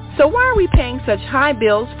 So why are we paying such high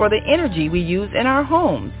bills for the energy we use in our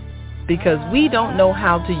homes? Because we don't know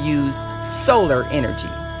how to use solar energy,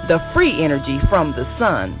 the free energy from the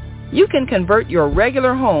sun. You can convert your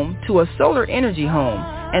regular home to a solar energy home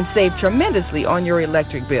and save tremendously on your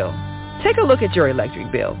electric bill. Take a look at your electric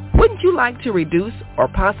bill. Wouldn't you like to reduce or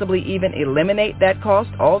possibly even eliminate that cost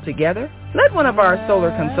altogether? Let one of our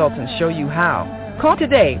solar consultants show you how. Call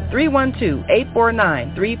today,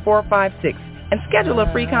 312-849-3456, and schedule a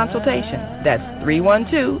free consultation. That's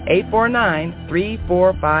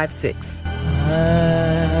 312-849-3456.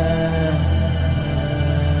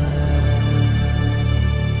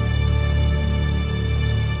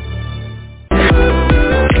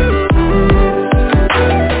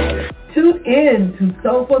 Tune in to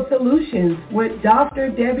Soulful Solutions with Dr.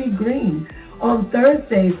 Debbie Green on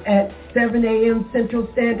Thursdays at 7 a.m. Central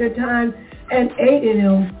Standard Time and 8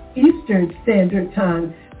 a.m. Eastern Standard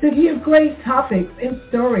Time to hear great topics and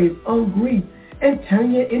stories on grief and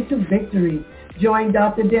turn it into victory. Join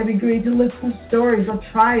Dr. Debbie Green to listen to stories of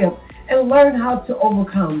triumph and learn how to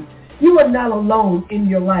overcome. You are not alone in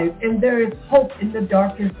your life, and there is hope in the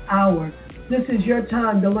darkest hour. This is your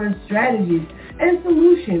time to learn strategies and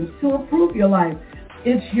solutions to improve your life.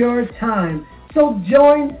 It's your time. So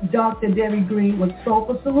join Dr. Debbie Green with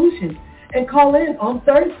Soulful Solutions and call in on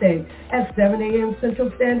Thursday at 7 a.m. Central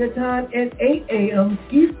Standard Time and 8 a.m.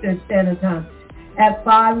 Eastern Standard Time at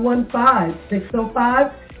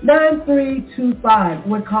 515-605-9325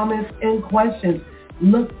 with comments and questions.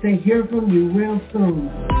 Look to hear from you real soon.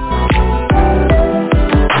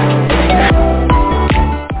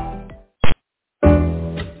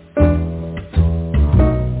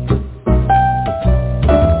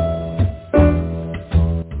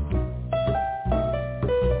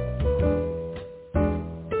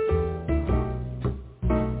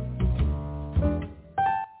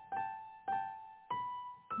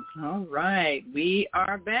 All right, we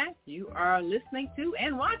are back. You are listening to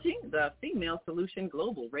and watching the Female Solution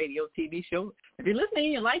Global Radio TV show. If you're listening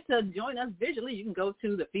and you'd like to join us visually, you can go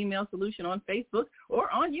to the Female Solution on Facebook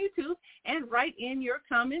or on YouTube and write in your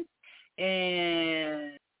comments.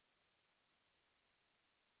 And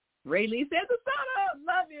Ray Lee says, "Asadah,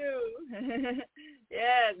 love you."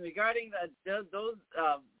 Yes, regarding those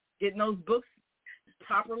getting those books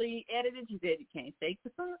properly edited, she said you can't fake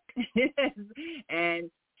the funk. Yes,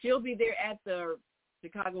 and she'll be there at the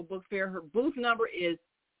Chicago Book Fair. Her booth number is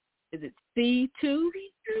it C2?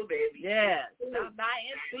 C2, baby. Yes. Stop by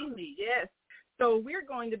and see me. Yes. So we're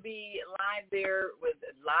going to be live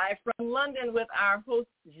from London with our host,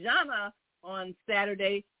 Jana, on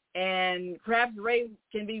Saturday. And perhaps Ray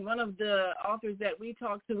can be one of the authors that we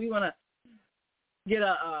talk to. We want to get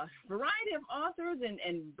a variety of authors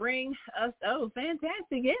and bring us,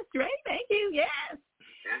 fantastic. Yes, Ray, thank you. Yes.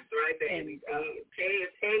 That's right, baby. Pay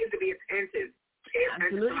to be attentive. Pay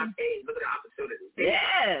attention to my page. Look at the opportunity.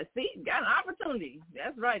 Yeah, see, got an opportunity.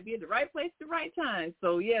 That's right. Be at the right place at the right time.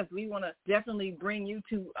 So, yes, we want to definitely bring you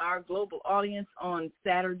to our global audience on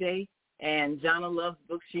Saturday. And Jana loves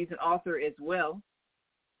books. She's an author as well.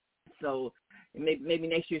 So maybe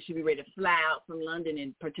next year she'll be ready to fly out from London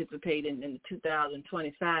and participate in the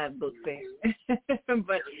 2025 book fair. But that'll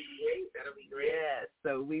be great. Yeah,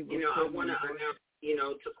 so we will. I want to announce,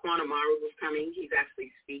 Taquana Maru was coming. He's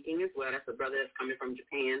actually speaking as well. That's a brother that's coming from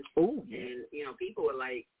Japan. Oh. And, people were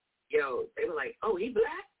like, they were like, oh, he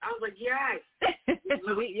black? I was like, yes.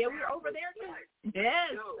 We're over there too.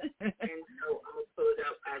 Yes. And so I'm going to pull it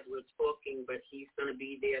up as we're talking, but he's going to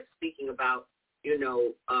be there speaking about,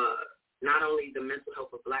 not only the mental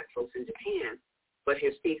health of black folks in Japan, but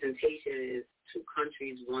his presentation is Two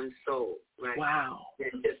Countries, One Soul, right? Wow.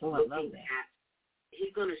 And just looking at,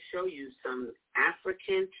 he's going to show you some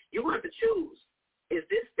African, you want to choose. Is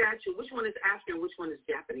this statue, which one is African, which one is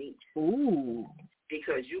Japanese? Ooh.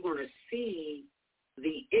 because you're going to see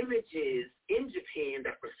the images in Japan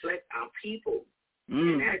that reflect our people.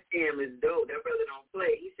 And that damn is dope. That brother don't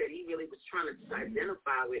play. He said he really was trying to just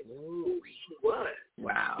identify with who he was.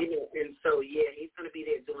 Wow. You know, and so, yeah, he's going to be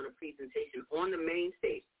there doing a presentation on the main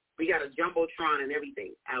stage. We got a Jumbotron and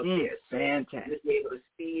everything out there. So fantastic. you'll be able to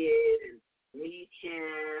see it and meet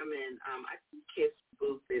him. And I think his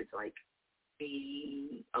booth is like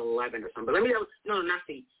B11 or something. But let me not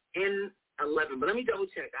C, N11. But let me double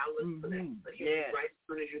check. I'll look for that. But right as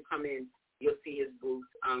soon as you come in, you'll see his booth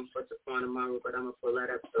for Taquan tomorrow, but I'm going to pull that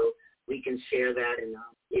up so we can share that. And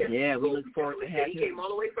we look forward to having He came all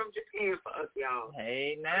the way from Japan for us, y'all.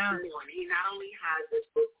 Hey, now. He not only has this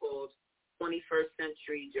book called 21st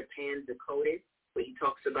Century Japan Decoded, where he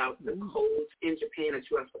talks about the codes in Japan that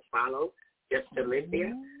you have to follow just to live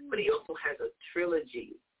there, but he also has a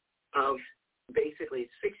trilogy of basically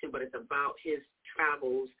it's fiction, but it's about his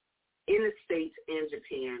travels in the States and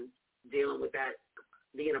Japan, dealing with that,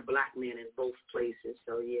 being a black man in both places.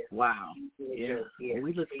 So, yeah. Wow. Yeah.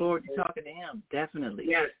 We look forward to talking to him, definitely.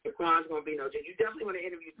 Yes, Taquan's going to be no joke. You definitely want to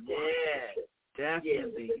interview Taquan. Yeah,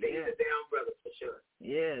 definitely. He's a down brother for sure.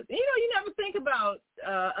 Yeah. You know, you never think about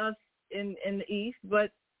us in the East,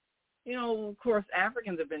 but, you know, of course,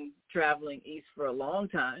 Africans have been traveling east for a long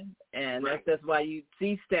time, and that's why you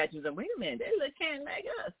see statues and, wait a minute, they look kind of like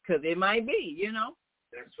us, because it might be, you know.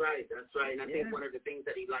 That's right. And I think one of the things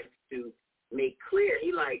that he likes to make clear,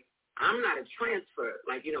 I'm not a transfer.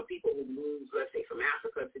 Like, you know, people who move, let's say, from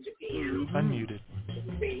Africa to Japan. Unmuted.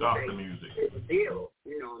 Stop the music. It's a deal.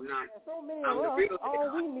 You know, I'm not. I'm the real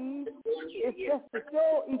all we need is just to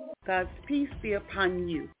show God's peace be upon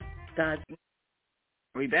you. God's.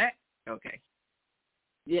 Are we back? Okay.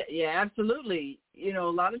 Yeah, absolutely. You know,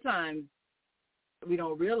 a lot of times we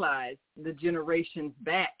don't realize the generations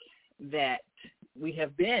back that we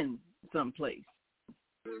have been someplace.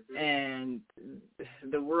 And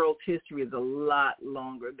the world's history is a lot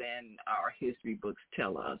longer than our history books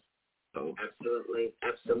tell us. So absolutely.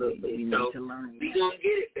 We need to learn. We're going to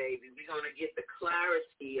get it, baby. We're going to get the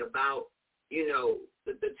clarity about, you know,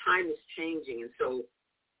 the time is changing. And so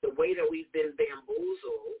the way that we've been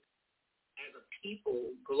bamboozled as a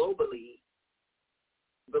people globally,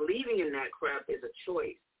 believing in that crap is a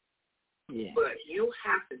choice. Yeah. But you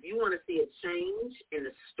want to see a change in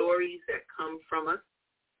the stories that come from us,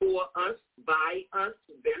 for us, by us,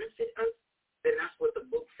 to benefit us, then that's what the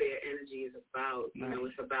book fair energy is about. You know,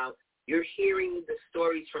 it's about you're hearing the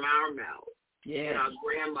stories from our mouths and our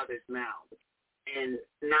grandmother's mouths, and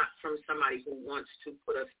not from somebody who wants to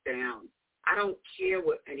put us down. I don't care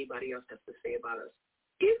what anybody else has to say about us.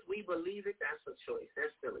 If we believe it, that's a choice. That's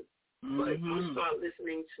silly. But if you start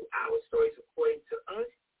listening to our stories according to us,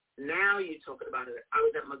 now you're talking about it. I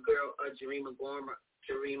was at my girl, Jarima Gora.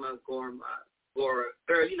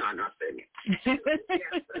 Girl, you know I'm not saying it.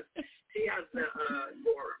 She has the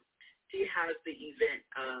Gora. She has the event,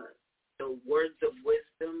 the Words of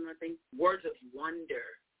Wisdom, I think, Words of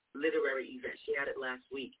Wonder literary event. She had it last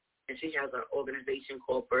week, and she has an organization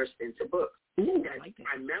called Burst Into Books. That's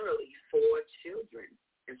primarily for children,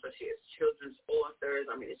 and so she has children's authors.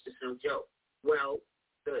 I mean, it's just no joke. Well,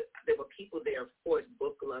 there were people there, of course,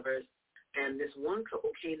 book lovers, and this one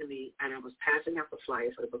couple came to me, and I was passing out the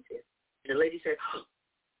flyers for the book fair. And the lady said, "Oh,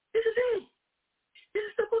 this is it. This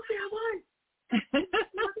is the book fair I won."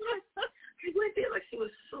 I went there like she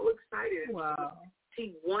was so excited. Wow.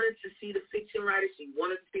 She wanted to see the fiction writers. She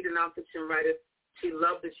wanted to see the nonfiction writers. She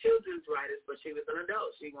loved the children's writers, but she was an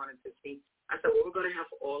adult. She wanted to see. I said, well, we're going to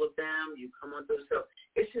have all of them. You come on through. So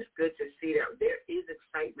it's just good to see that there is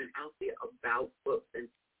excitement out there about books and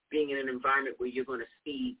being in an environment where you're going to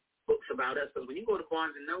see books about us. Because when you go to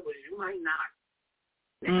Barnes & Noble, you might not.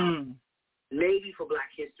 Now, maybe for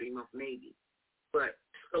Black History Month, maybe. But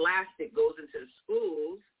Scholastic goes into the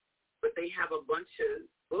schools, but they have a bunch of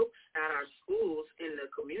books at our schools in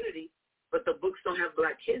the community, but the books don't have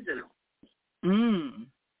Black kids in them.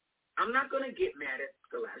 I'm not going to get mad at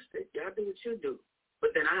Scholastic. Y'all do what you do.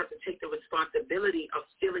 But then I have to take the responsibility of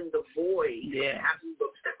filling the void of having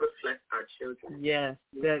books that reflect our children. Yes.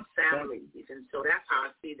 Families. And so that's how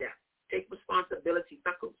I see that. Take responsibility.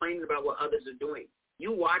 Stop complaining about what others are doing. You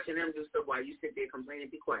watching them do stuff while you sit there complaining.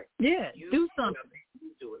 Be quiet. Yeah, you do something.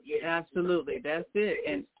 You do it. Yeah, absolutely. That's it.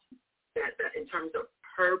 And that in terms of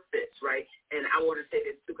purpose, right? And I want to say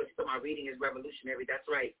this too, because my reading is revolutionary. That's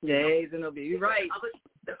right. Yeah, you're right.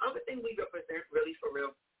 The other thing we represent, really for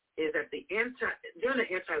real, is that during the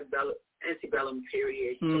antebellum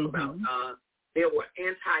period, talk about there were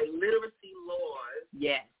anti-literacy laws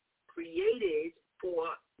created for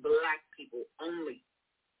Black people only.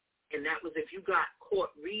 And that was if you got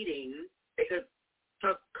caught reading, because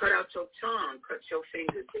cut out your tongue, cut your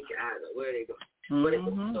fingers, take your eyes out. Where are they going? Mm-hmm. But it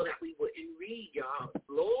was so that we wouldn't read, y'all.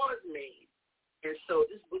 Laws made. And so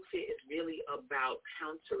this book fair is really about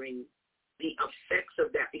countering the effects of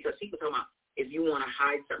that, because people talking about if you want to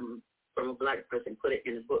hide something from a black person, put it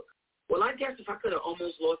in a book. Well, I guess if I could have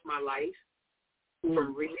almost lost my life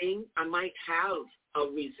from reading, I might have a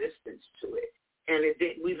resistance to it. And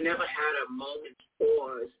we've never had a moment's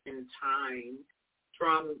pause in time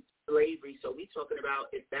from slavery. So we're talking about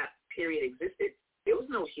if that period existed, there was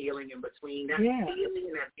no healing in between. That healing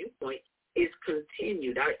and that viewpoint is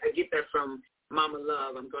continued. I get that from Mama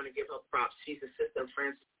Love. I'm going to give her props. She's a sister of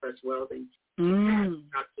Frances Welding.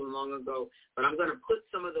 Not too long ago. But I'm going to put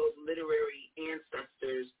some of those literary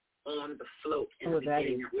ancestors on the float in the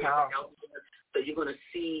beginning. So you're going to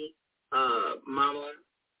see Mama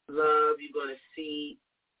Love. You're going to see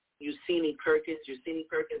Eugenie Perkins. Eugenie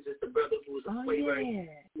Perkins is the brother who was a playwright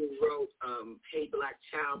who wrote Hey Black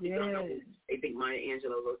Child. You don't know who they think Maya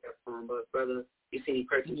Angelou wrote that poem, but brother Eugenie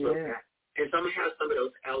Perkins wrote that. And so I'm going to have some of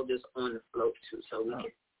those elders on the float, too, so we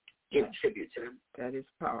can give tribute to them. That is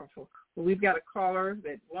powerful. Well, we've got a caller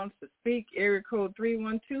that wants to speak, area code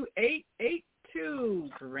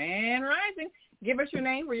 312-882. Grand Rising. Give us your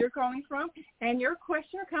name, where you're calling from, and your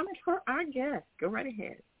question or comment for our guest. Go right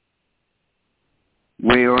ahead.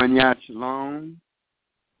 We'Onya Shalom.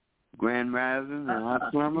 Grand Rising, and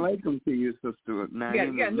Assalamu Alaikum to you, Sister. Now,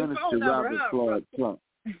 you got new phone number, Robert Clark.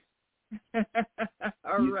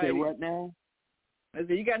 All you right. say what now? I said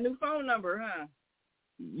you got a new phone number, huh?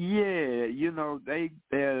 Yeah, this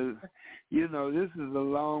is a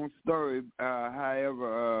long story.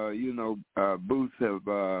 However, Booth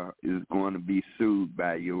is going to be sued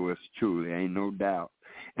by yours truly, ain't no doubt.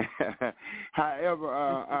 However,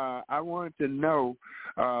 I wanted to know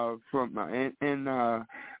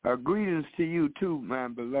greetings to you too, my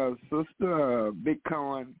beloved sister,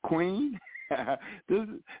 Bitcoin Queen. This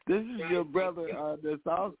is your brother that's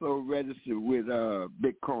also registered with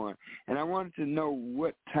Bitcoin, and I wanted to know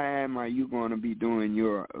what time are you going to be doing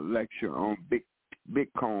your lecture on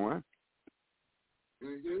Bitcoin?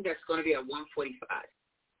 That's going to be at 1:45.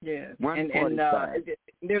 Yeah, and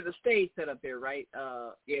there's a stage set up there, right?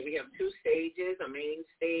 We have two stages, a main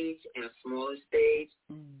stage and a smaller stage.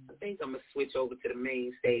 I think I'm going to switch over to the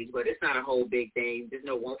main stage, but it's not a whole big thing. There's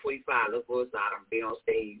no 1:45. Look for us out and be on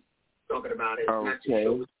stage talking about it. It's not too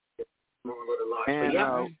short. It's more or large. And,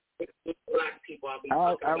 black people I'll be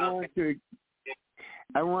talking about.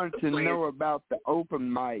 I wanted to know about the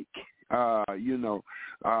open mic. I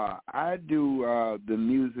do the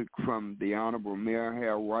music from the Honorable Mayor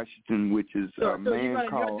Harold Washington, which is a man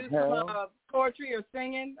called Harold. You want to do some poetry or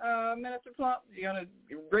singing, Minister Plump? You want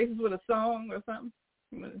to grace us with a song or something?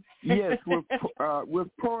 Yes, with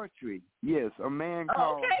poetry. Yes, a man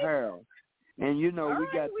called Harold. And we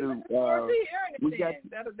got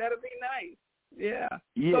that'll be nice. Yeah.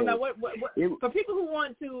 Yes. So now, what for people who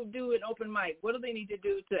want to do an open mic, what do they need to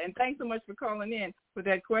do to? And thanks so much for calling in with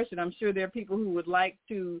that question. I'm sure there are people who would like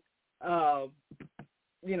to,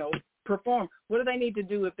 perform. What do they need to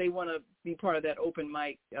do if they want to be part of that open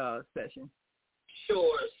mic session?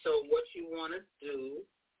 Sure. So what you want to do,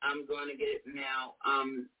 I'm going to get it now.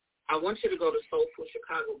 I want you to go to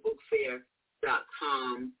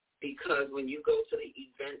soulfulchicagobookfair.com, because when you go to the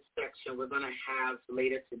events section, we're going to have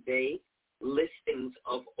later today listings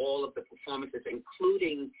of all of the performances,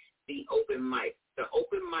 including the open mic. The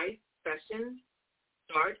open mic sessions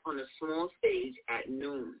start on a small stage at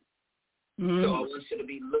noon. So I want you to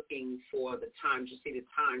be looking for the times. You see the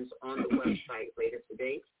times on the website later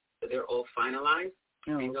today, so they're all finalized.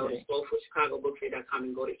 And go to soulfulchicagobookfair.com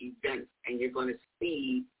and go to events, and you're going to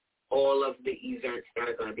see all of the events that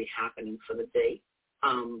are going to be happening for the day,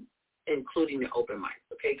 including the open mic,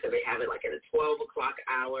 okay? Because they have it like at a 12 o'clock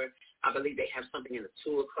hour. I believe they have something in the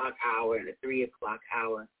 2 o'clock hour and a 3 o'clock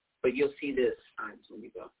hour. But you'll see this times when you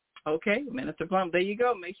go. Okay, Minister Plump, there you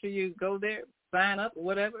go. Make sure you go there, sign up,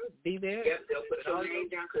 whatever, be there. Yep, they'll put your name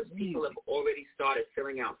down, because people have already started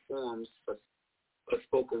filling out forms for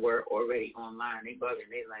spoken word already online. They bugging.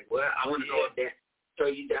 They're like, well, I want to go up there. So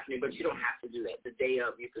you definitely, but you don't have to do that. The day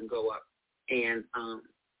of, you can go up and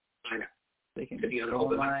sign up. They can be on the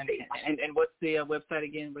online. And what's the website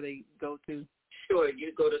again where they go to? Sure.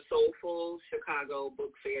 You go to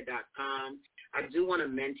soulfulchicagobookfair.com. I do want to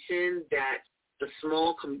mention that the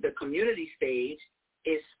community stage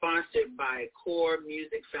is sponsored by Core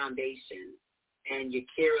Music Foundation, and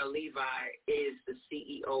Yakira Levi is the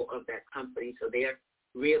CEO of that company. So they're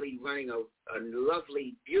really running a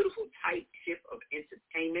lovely, beautiful, tight ship of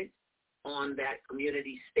entertainment on that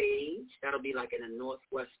community stage. That'll be like in the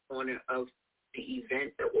northwest corner of the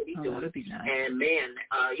event that we'll be doing. That'd be nice. And, man,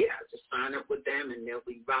 just sign up with them, and they'll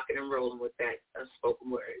be rocking and rolling with that spoken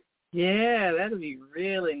word. Yeah, that'd be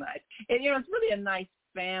really nice. And, it's really a nice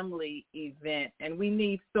family event, and we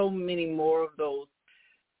need so many more of those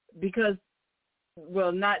because,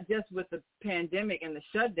 well, not just with the pandemic and the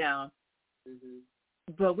shutdown,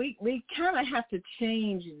 but we kind of have to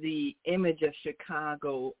change the image of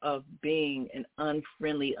Chicago of being an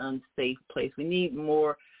unfriendly, unsafe place. We need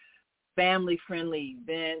more family-friendly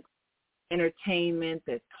events, entertainment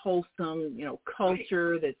that's wholesome,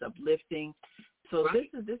 culture that's uplifting. So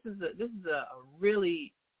this is a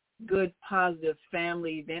really good, positive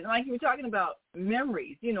family event. Like you were talking about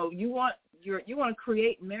memories. You want to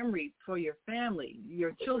create memories for your family.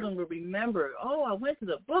 Your children will remember, oh, I went to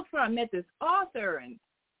the book fair, I met this author, and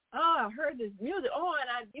I heard this music. Oh,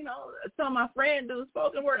 and I saw my friend do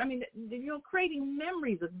spoken word. I mean, creating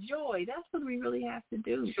memories of joy. That's what we really have to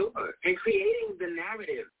do. Sure, and creating the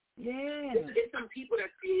narrative. Yeah. It's some people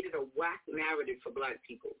that created a whack narrative for Black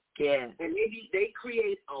people. Yeah. And maybe they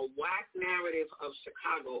create a whack narrative of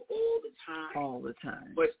Chicago all the time. All the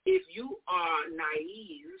time. But if you are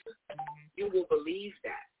naive, you will believe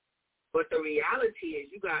that. But the reality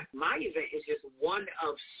is my event is just one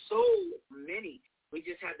of so many. We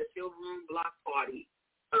just had the Silver Room Block Party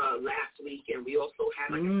last week, and we also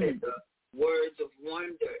had, like I said, the Words of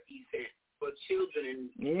Wonder event for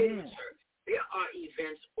children and literature. There are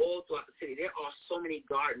events all throughout the city. There are so many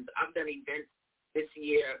gardens. I've done events this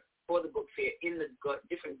year for the book fair in the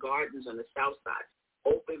different gardens on the south side.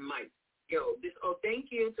 Open mic. Thank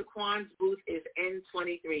you to Kwan's booth is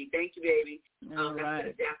N23. Thank you, baby. All right.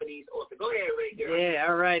 That's a Japanese author. Go ahead, Ray, girl. Yeah,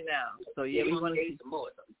 all right now. So, we want to see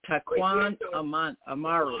Taquan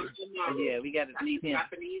Amaru. Yeah, we got to meet him.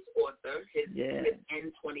 Japanese author. His is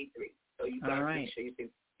N23. So you got to make sure you see.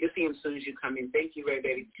 You'll see him as soon as you come in. Thank you, Ray,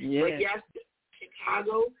 baby. Yeah. But yes,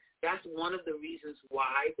 Chicago, that's one of the reasons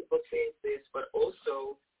why the book fair exists, but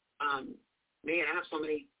also, I have so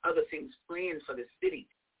many other things planned for the city.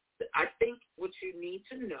 I think what you need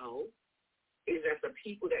to know is that the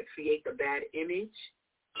people that create the bad image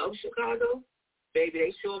of Chicago, baby,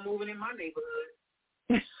 they sure moving in my neighborhood.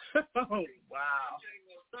 Oh, wow.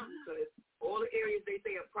 Because all the areas they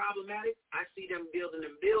say are problematic, I see them building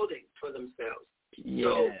and building for themselves. Yes.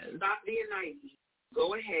 So stop being naive.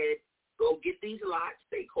 Go ahead. Go get these lots.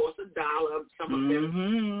 They cost $1. Some of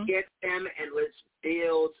them. Get them and let's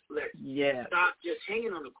build. Let's stop just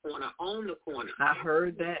hanging on the corner. Own the corner. I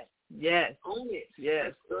heard that. Yes. Own it.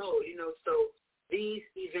 Yes. Let's go. So these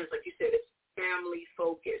events, like you said, it's family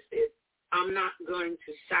focused. I'm not going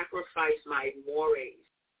to sacrifice my mores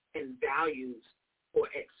and values for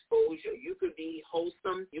exposure. You could be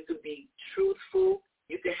wholesome. You could be truthful.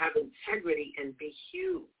 You can have integrity and be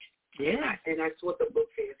huge. Yeah. And that's what the book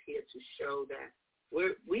fair is here to show, that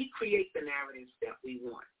we create the narratives that we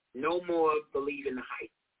want. No more believe in the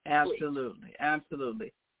hype. Absolutely.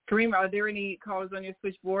 Absolutely. Kareem, are there any callers on your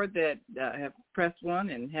switchboard that have pressed 1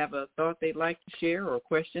 and have a thought they'd like to share or a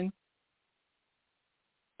question?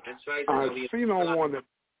 That's right. I've seen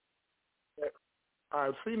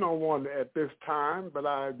no one at this time, but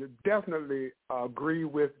I definitely agree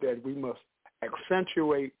with that we must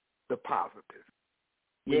accentuate the positive.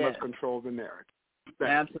 We must control the narrative.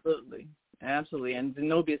 Absolutely. And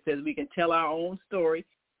Zenobia says we can tell our own story.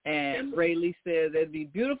 And Rayleigh says it'd be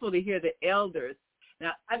beautiful to hear the elders.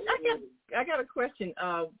 Now, I got a question.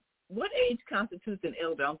 What age constitutes an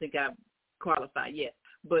elder? I don't think I've qualified yet.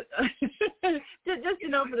 But just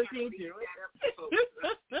for the future. People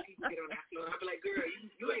get on that floor. I'll be like, girl,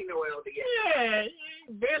 you ain't no elder yet. Yeah,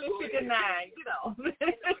 barely 59,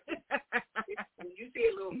 When you see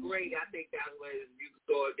a little gray, I think that's when you can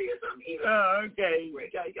go up there or something. Oh, okay. You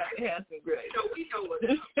got to have some gray. So we know what's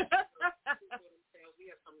up. We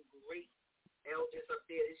have some great elders up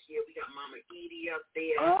there this year. We got Mama Edie up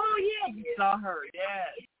there. Oh, yeah, you saw her,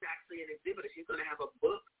 yeah. She's actually an exhibitor. She's going to have a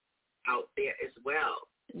book out there as well.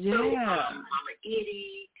 Yeah. So, Mama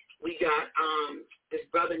Edie, we got this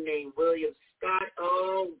brother named William Scott.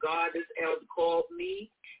 Oh, God, this elder called me,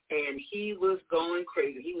 and he was going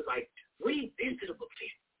crazy. He was like, we've been to the book fair,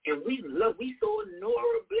 and we saw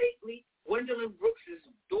Nora Blakely, Gwendolyn Brooks'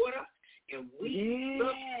 daughter, and we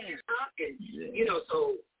love her. And,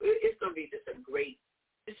 so it's going to be just a great,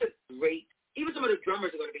 even some of the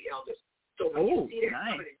drummers are going to be elders. So when you see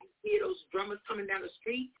that coming, and you hear those drummers coming down the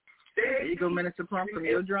street, there you go, Minister Plum, from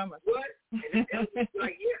your drummer. What? And the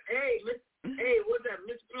like, hey, what's that,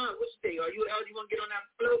 Mr. Plum? What you say? Are you an elder? You want to get on that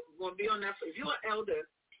float? You want to be on that float? If you're an elder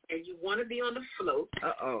and you want to be on the float,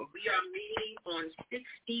 we are meeting on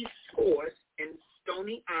 64th and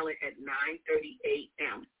Stony Island at 9:30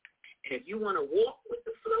 a.m. And if you want to walk with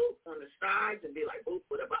the flow on the sides and be like, oh,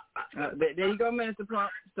 what about? There you go, Minister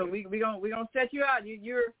Plump. So we gonna set you out.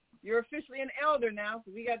 You're officially an elder now.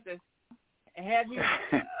 So we got to have you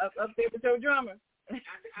up there with your drummer.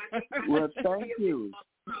 Well, thank you.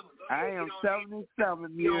 I am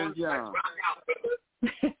 77 years young.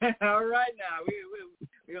 All right, now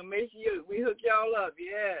we're gonna make sure we hook y'all up.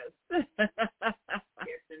 Yes.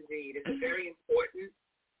 Yes, indeed. It's a very important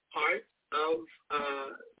part of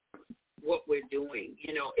what we're doing.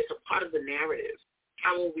 You know, it's a part of the narrative.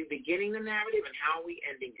 How are we beginning the narrative and how are we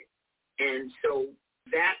ending it? And so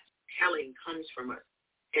that telling comes from us.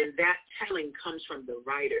 And that telling comes from the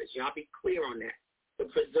writers. Y'all be clear on that. The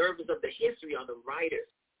preservers of the history are the writers.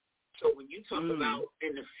 So when you talk about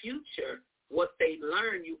in the future, what they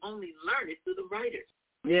learn, you only learn it through the writers.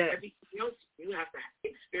 Yeah. Everything else you have to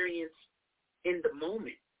experience in the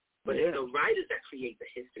moment. But it's the writers that create the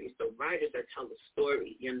history. It's the writers that tell the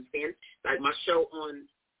story. You understand? Like my show on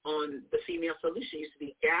the Female Solution used to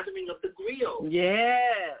be Gathering of the Griots.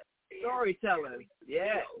 Yeah. Storytellers.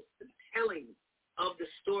 Yeah. The telling of the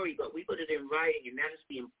story, but we put it in writing, and that is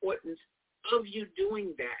the importance of you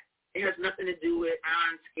doing that. It has nothing to do with,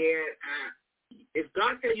 I'm scared. If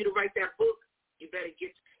God tells you to write that book, you better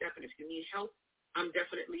get to step. And if you need help, I'm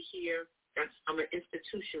definitely here. I'm an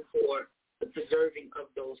institution for the preserving of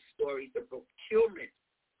those stories, the procurement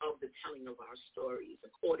of the telling of our stories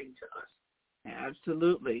according to us.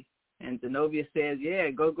 Absolutely. And Zenobia says, yeah,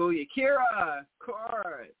 go, Yakira,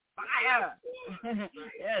 chorus, fire.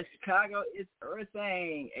 Yes, Chicago is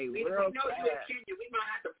earthing, a world class. We know you in Kenya. We might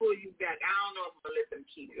have to pull you back. I don't know if I'm going to let them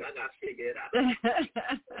keep you. I got to figure it out.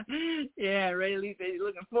 Yeah, Ray Lee says you're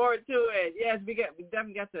looking forward to it. Yes, we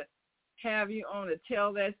definitely got to have you on to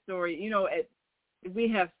tell that story. You know, we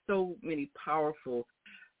have so many powerful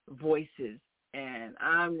voices, and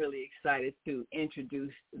I'm really excited to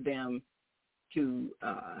introduce them to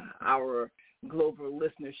our global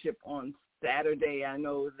listenership on Saturday. I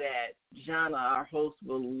know that Jana, our host,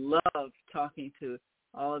 will love talking to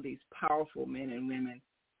all of these powerful men and women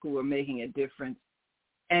who are making a difference.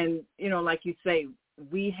 And, you know, like you say,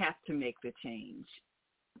 we have to make the change.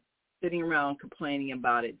 Sitting around complaining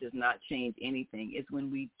about it does not change anything. It's when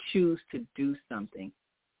we choose to do something.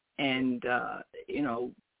 And, you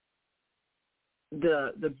know,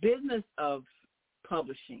 the business of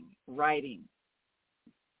publishing, writing,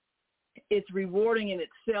 it's rewarding in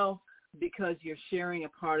itself because you're sharing a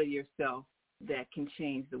part of yourself that can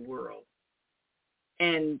change the world.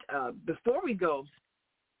 And before we go,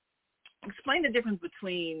 explain the difference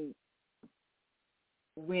between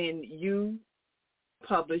when you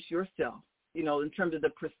publish yourself, you know, in terms of the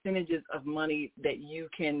percentages of money that you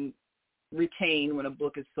can retain when a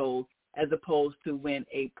book is sold, as opposed to when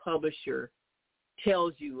a publisher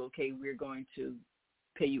tells you, okay, we're going to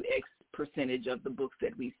pay you X percentage of the books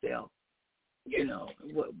that we sell. Yes. You know,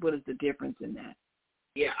 what is the difference in that?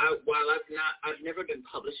 Yeah, while I've never been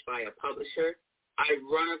published by a publisher, I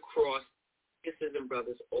run across sisters and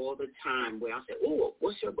brothers all the time where I'll say, oh,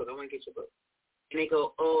 what's your book? I want to get your book. And they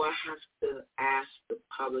go, oh, I have to ask the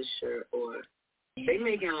publisher, or they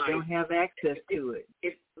making like, they don't have access to it.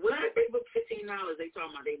 If they book $15, they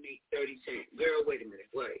talking about they make 30 cents. Girl, wait a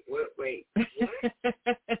minute. Wait. What?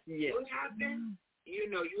 Yes. What happened?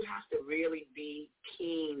 You know, you have to really be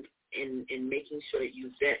keen in making sure that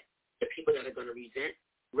you vet the people that are going to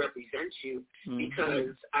represent you,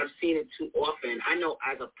 because I've seen it too often. I know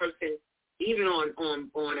as a person, even on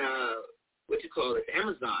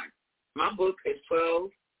Amazon, my book is $12,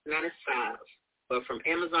 not as $5. But from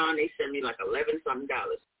Amazon, they send me like $11-something.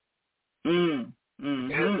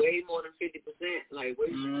 That's way more than 50%. Like, what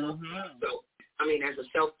is she talking about? So, I mean, as a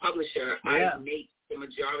self-publisher, I make the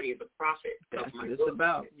majority of the profit of my book. That's what it's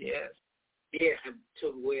about, yes. Yeah,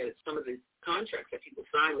 to where some of the contracts that people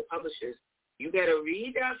sign with publishers, you got to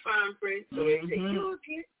read that fine print. So they say, you'll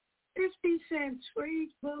get 50 cents for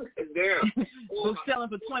each book. Girl. Book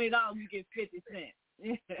selling for $20, you get 50 cents.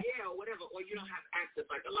 Yeah, or whatever. Or you don't have access.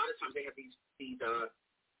 Like a lot of times they have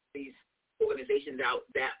these organizations out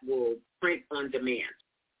that will print on demand.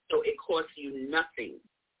 So it costs you nothing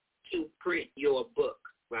to print your book,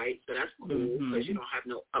 right? So that's cool because you don't have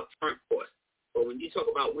no upfront cost. But when you talk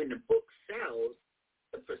about when the book sells,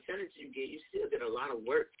 the percentage you get, you still get a lot of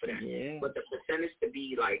work for that. Yeah. But the percentage to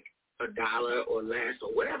be like $1 or less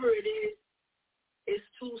or whatever it is, it's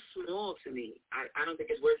too small to me. I don't think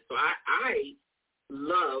it's worth it. So I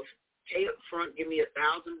love pay up front, give me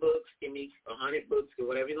 1,000 books, give me 100 books, or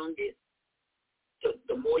whatever you're going to get. So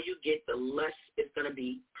the more you get, the less it's going to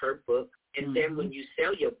be per book. And then when you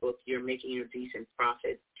sell your book, you're making a decent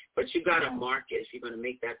profit. But you got to market. If you're going to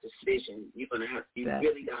make that decision, you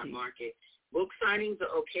really got to market. Book signings are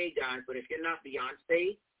okay, guys, but if you're not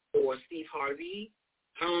Beyonce or Steve Harvey,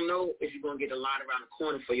 I don't know if you're going to get a line around the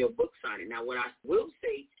corner for your book signing. Now, what I will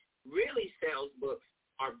say really sells books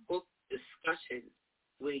are book discussions,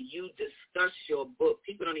 where you discuss your book.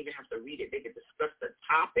 People don't even have to read it. They can discuss the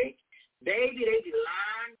topic. Baby, they be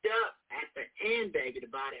lined up at the end, baby, to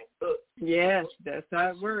buy that book. Yes, that's how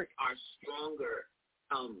it works. Are stronger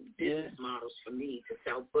business models for me to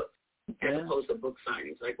sell books as opposed to book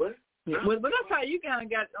signings. Like, what? Yeah. Well, but that's how you kind of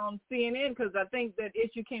got on CNN, because I think that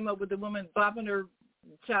issue came up with the woman bopping her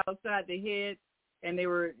child upside the head, and they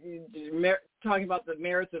were talking about the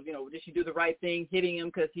merits of, did she do the right thing, hitting him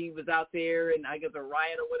because he was out there, and I guess a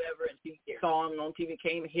riot or whatever, and she saw him on TV,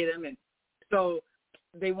 came and hit him, and so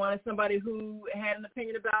they wanted somebody who had an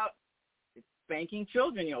opinion about spanking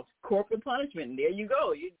children, corporal punishment. And there you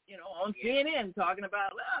go, on CNN talking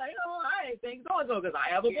about, I think so-and-so because I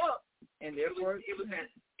have a book, and therefore it was that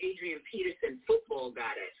Adrian Peterson football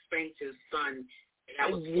guy that spanked his son. That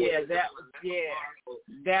was that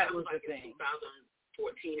was the thing.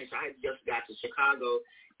 2014ish. I had just got to Chicago,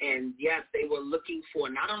 and yes, they were looking for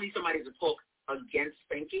not only somebody to talk against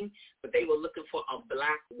spanking, but they were looking for a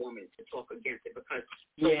black woman to talk against it, because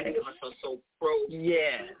so many of us are so pro.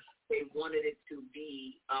 Yes. They wanted it to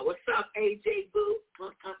be, what's up, AJ Boo?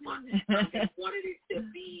 They wanted it to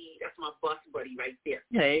be, that's my bus buddy right there.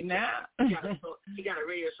 Hey, now. He got a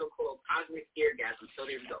radio show called Cosmic Eargasm, so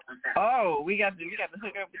there we go. Oh, we got to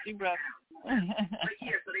hook up with you, brother. But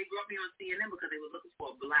yeah, so they brought me on CNN because they were looking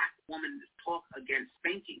for a black woman to talk against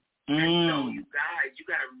spanking. And so you guys, you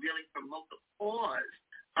got to really promote the cause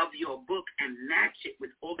of your book and match it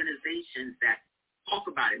with organizations that talk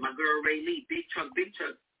about it. My girl Ray Lee, Big Truck.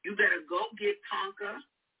 You better go get Tonka.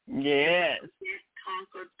 Yes. Get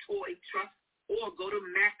Tonka toy trucks, or go to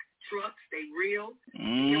Mack trucks. They real.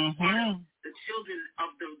 Mm-hmm. The children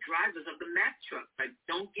of the drivers of the Mack truck. Like,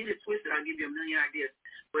 don't get it twisted. I'll give you a million ideas.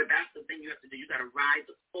 But that's the thing you have to do. You got to ride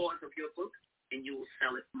the cause of your book, and you will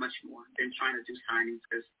sell it much more than trying to do signings.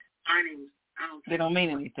 Because signings, they don't mean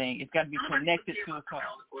anything. It's got to be connected to a cause.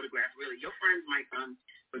 Autograph, really. Your friends might come.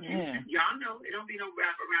 But y'all know it don't be no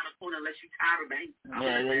rap around the corner unless you tired of banging.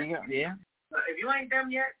 Yeah, there you go. Yeah. If you ain't them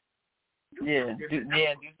yet, do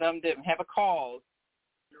something different. Have a call.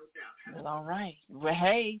 No doubt. Well, all right. Well,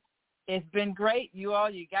 hey, it's been great. You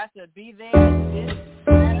got to be there this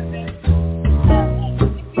Saturday.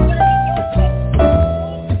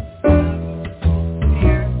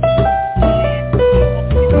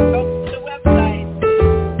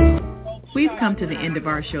 We've come to the end of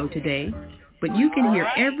our show today, but you can hear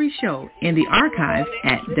every show in the archives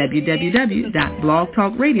at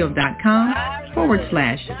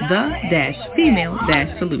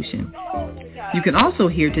www.blogtalkradio.com/the-female-solution. You can also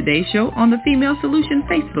hear today's show on the Female Solution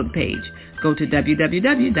Facebook page. Go to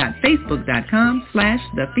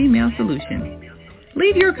www.facebook.com/thefemalesolution.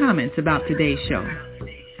 Leave your comments about today's show.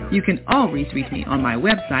 You can always reach me on my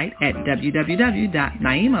website at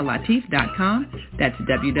www.naimalatif.com. That's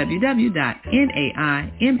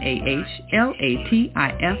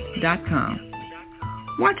www.naimalatif.com.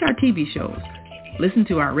 Watch our TV shows, listen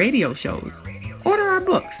to our radio shows, order our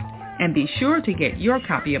books, and be sure to get your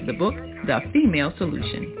copy of the book, The Female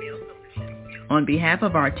Solution. On behalf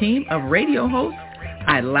of our team of radio hosts,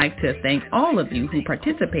 I'd like to thank all of you who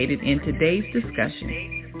participated in today's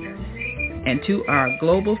discussion. And to our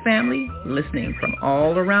global family listening from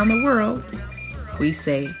all around the world, we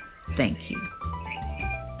say thank you.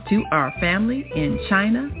 To our family in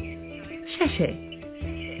China, Sheshe,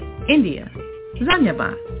 India,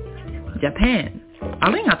 Zanyaba, Japan,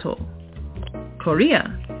 Arigato,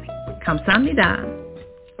 Korea, Kamsahamnida,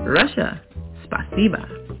 Russia, Spasiba,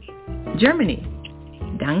 Germany,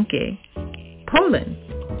 Danke, Poland,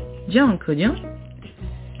 Jean Couillon,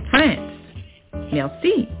 France,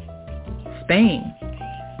 Merci, Spain,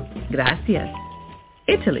 gracias,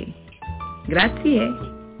 Italy, grazie,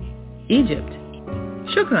 Egypt,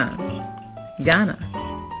 shukran, Ghana,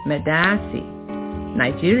 medasi,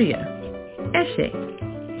 Nigeria, eshe,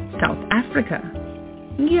 South Africa,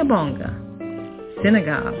 Ngiyabonga,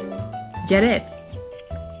 Senegal, Geret,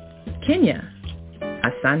 Kenya,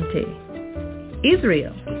 asante,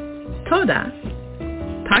 Israel, toda,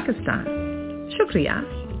 Pakistan, shukriya,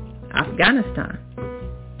 Afghanistan,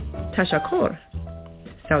 Tashakor,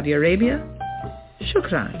 Saudi Arabia,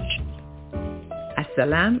 Shukran.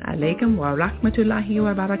 Assalamu alaikum wa rahmatullahi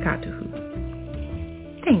wa barakatuhu.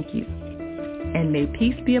 Thank you, and may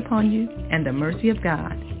peace be upon you and the mercy of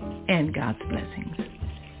God and God's blessings.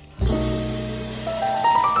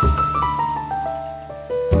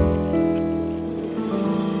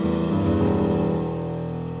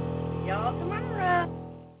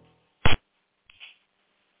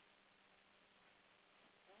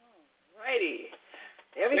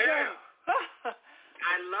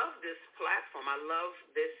 platform. I love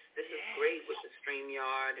this. This is great with the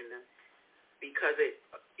StreamYard and because it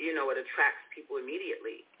attracts people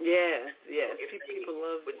immediately. Yes. People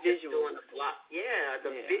love visual. Doing the block.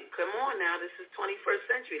 Come on now, this is 21st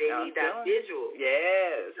century. They need that visual.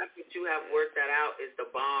 Yes. The fact that you have worked that out is the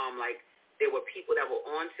bomb. Like, there were people that were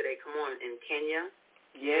on today, come on, in Kenya.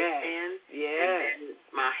 Yes. And then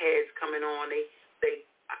my head's coming on.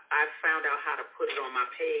 I found out how to put it on my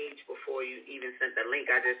page before you even sent the link.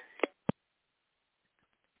 I just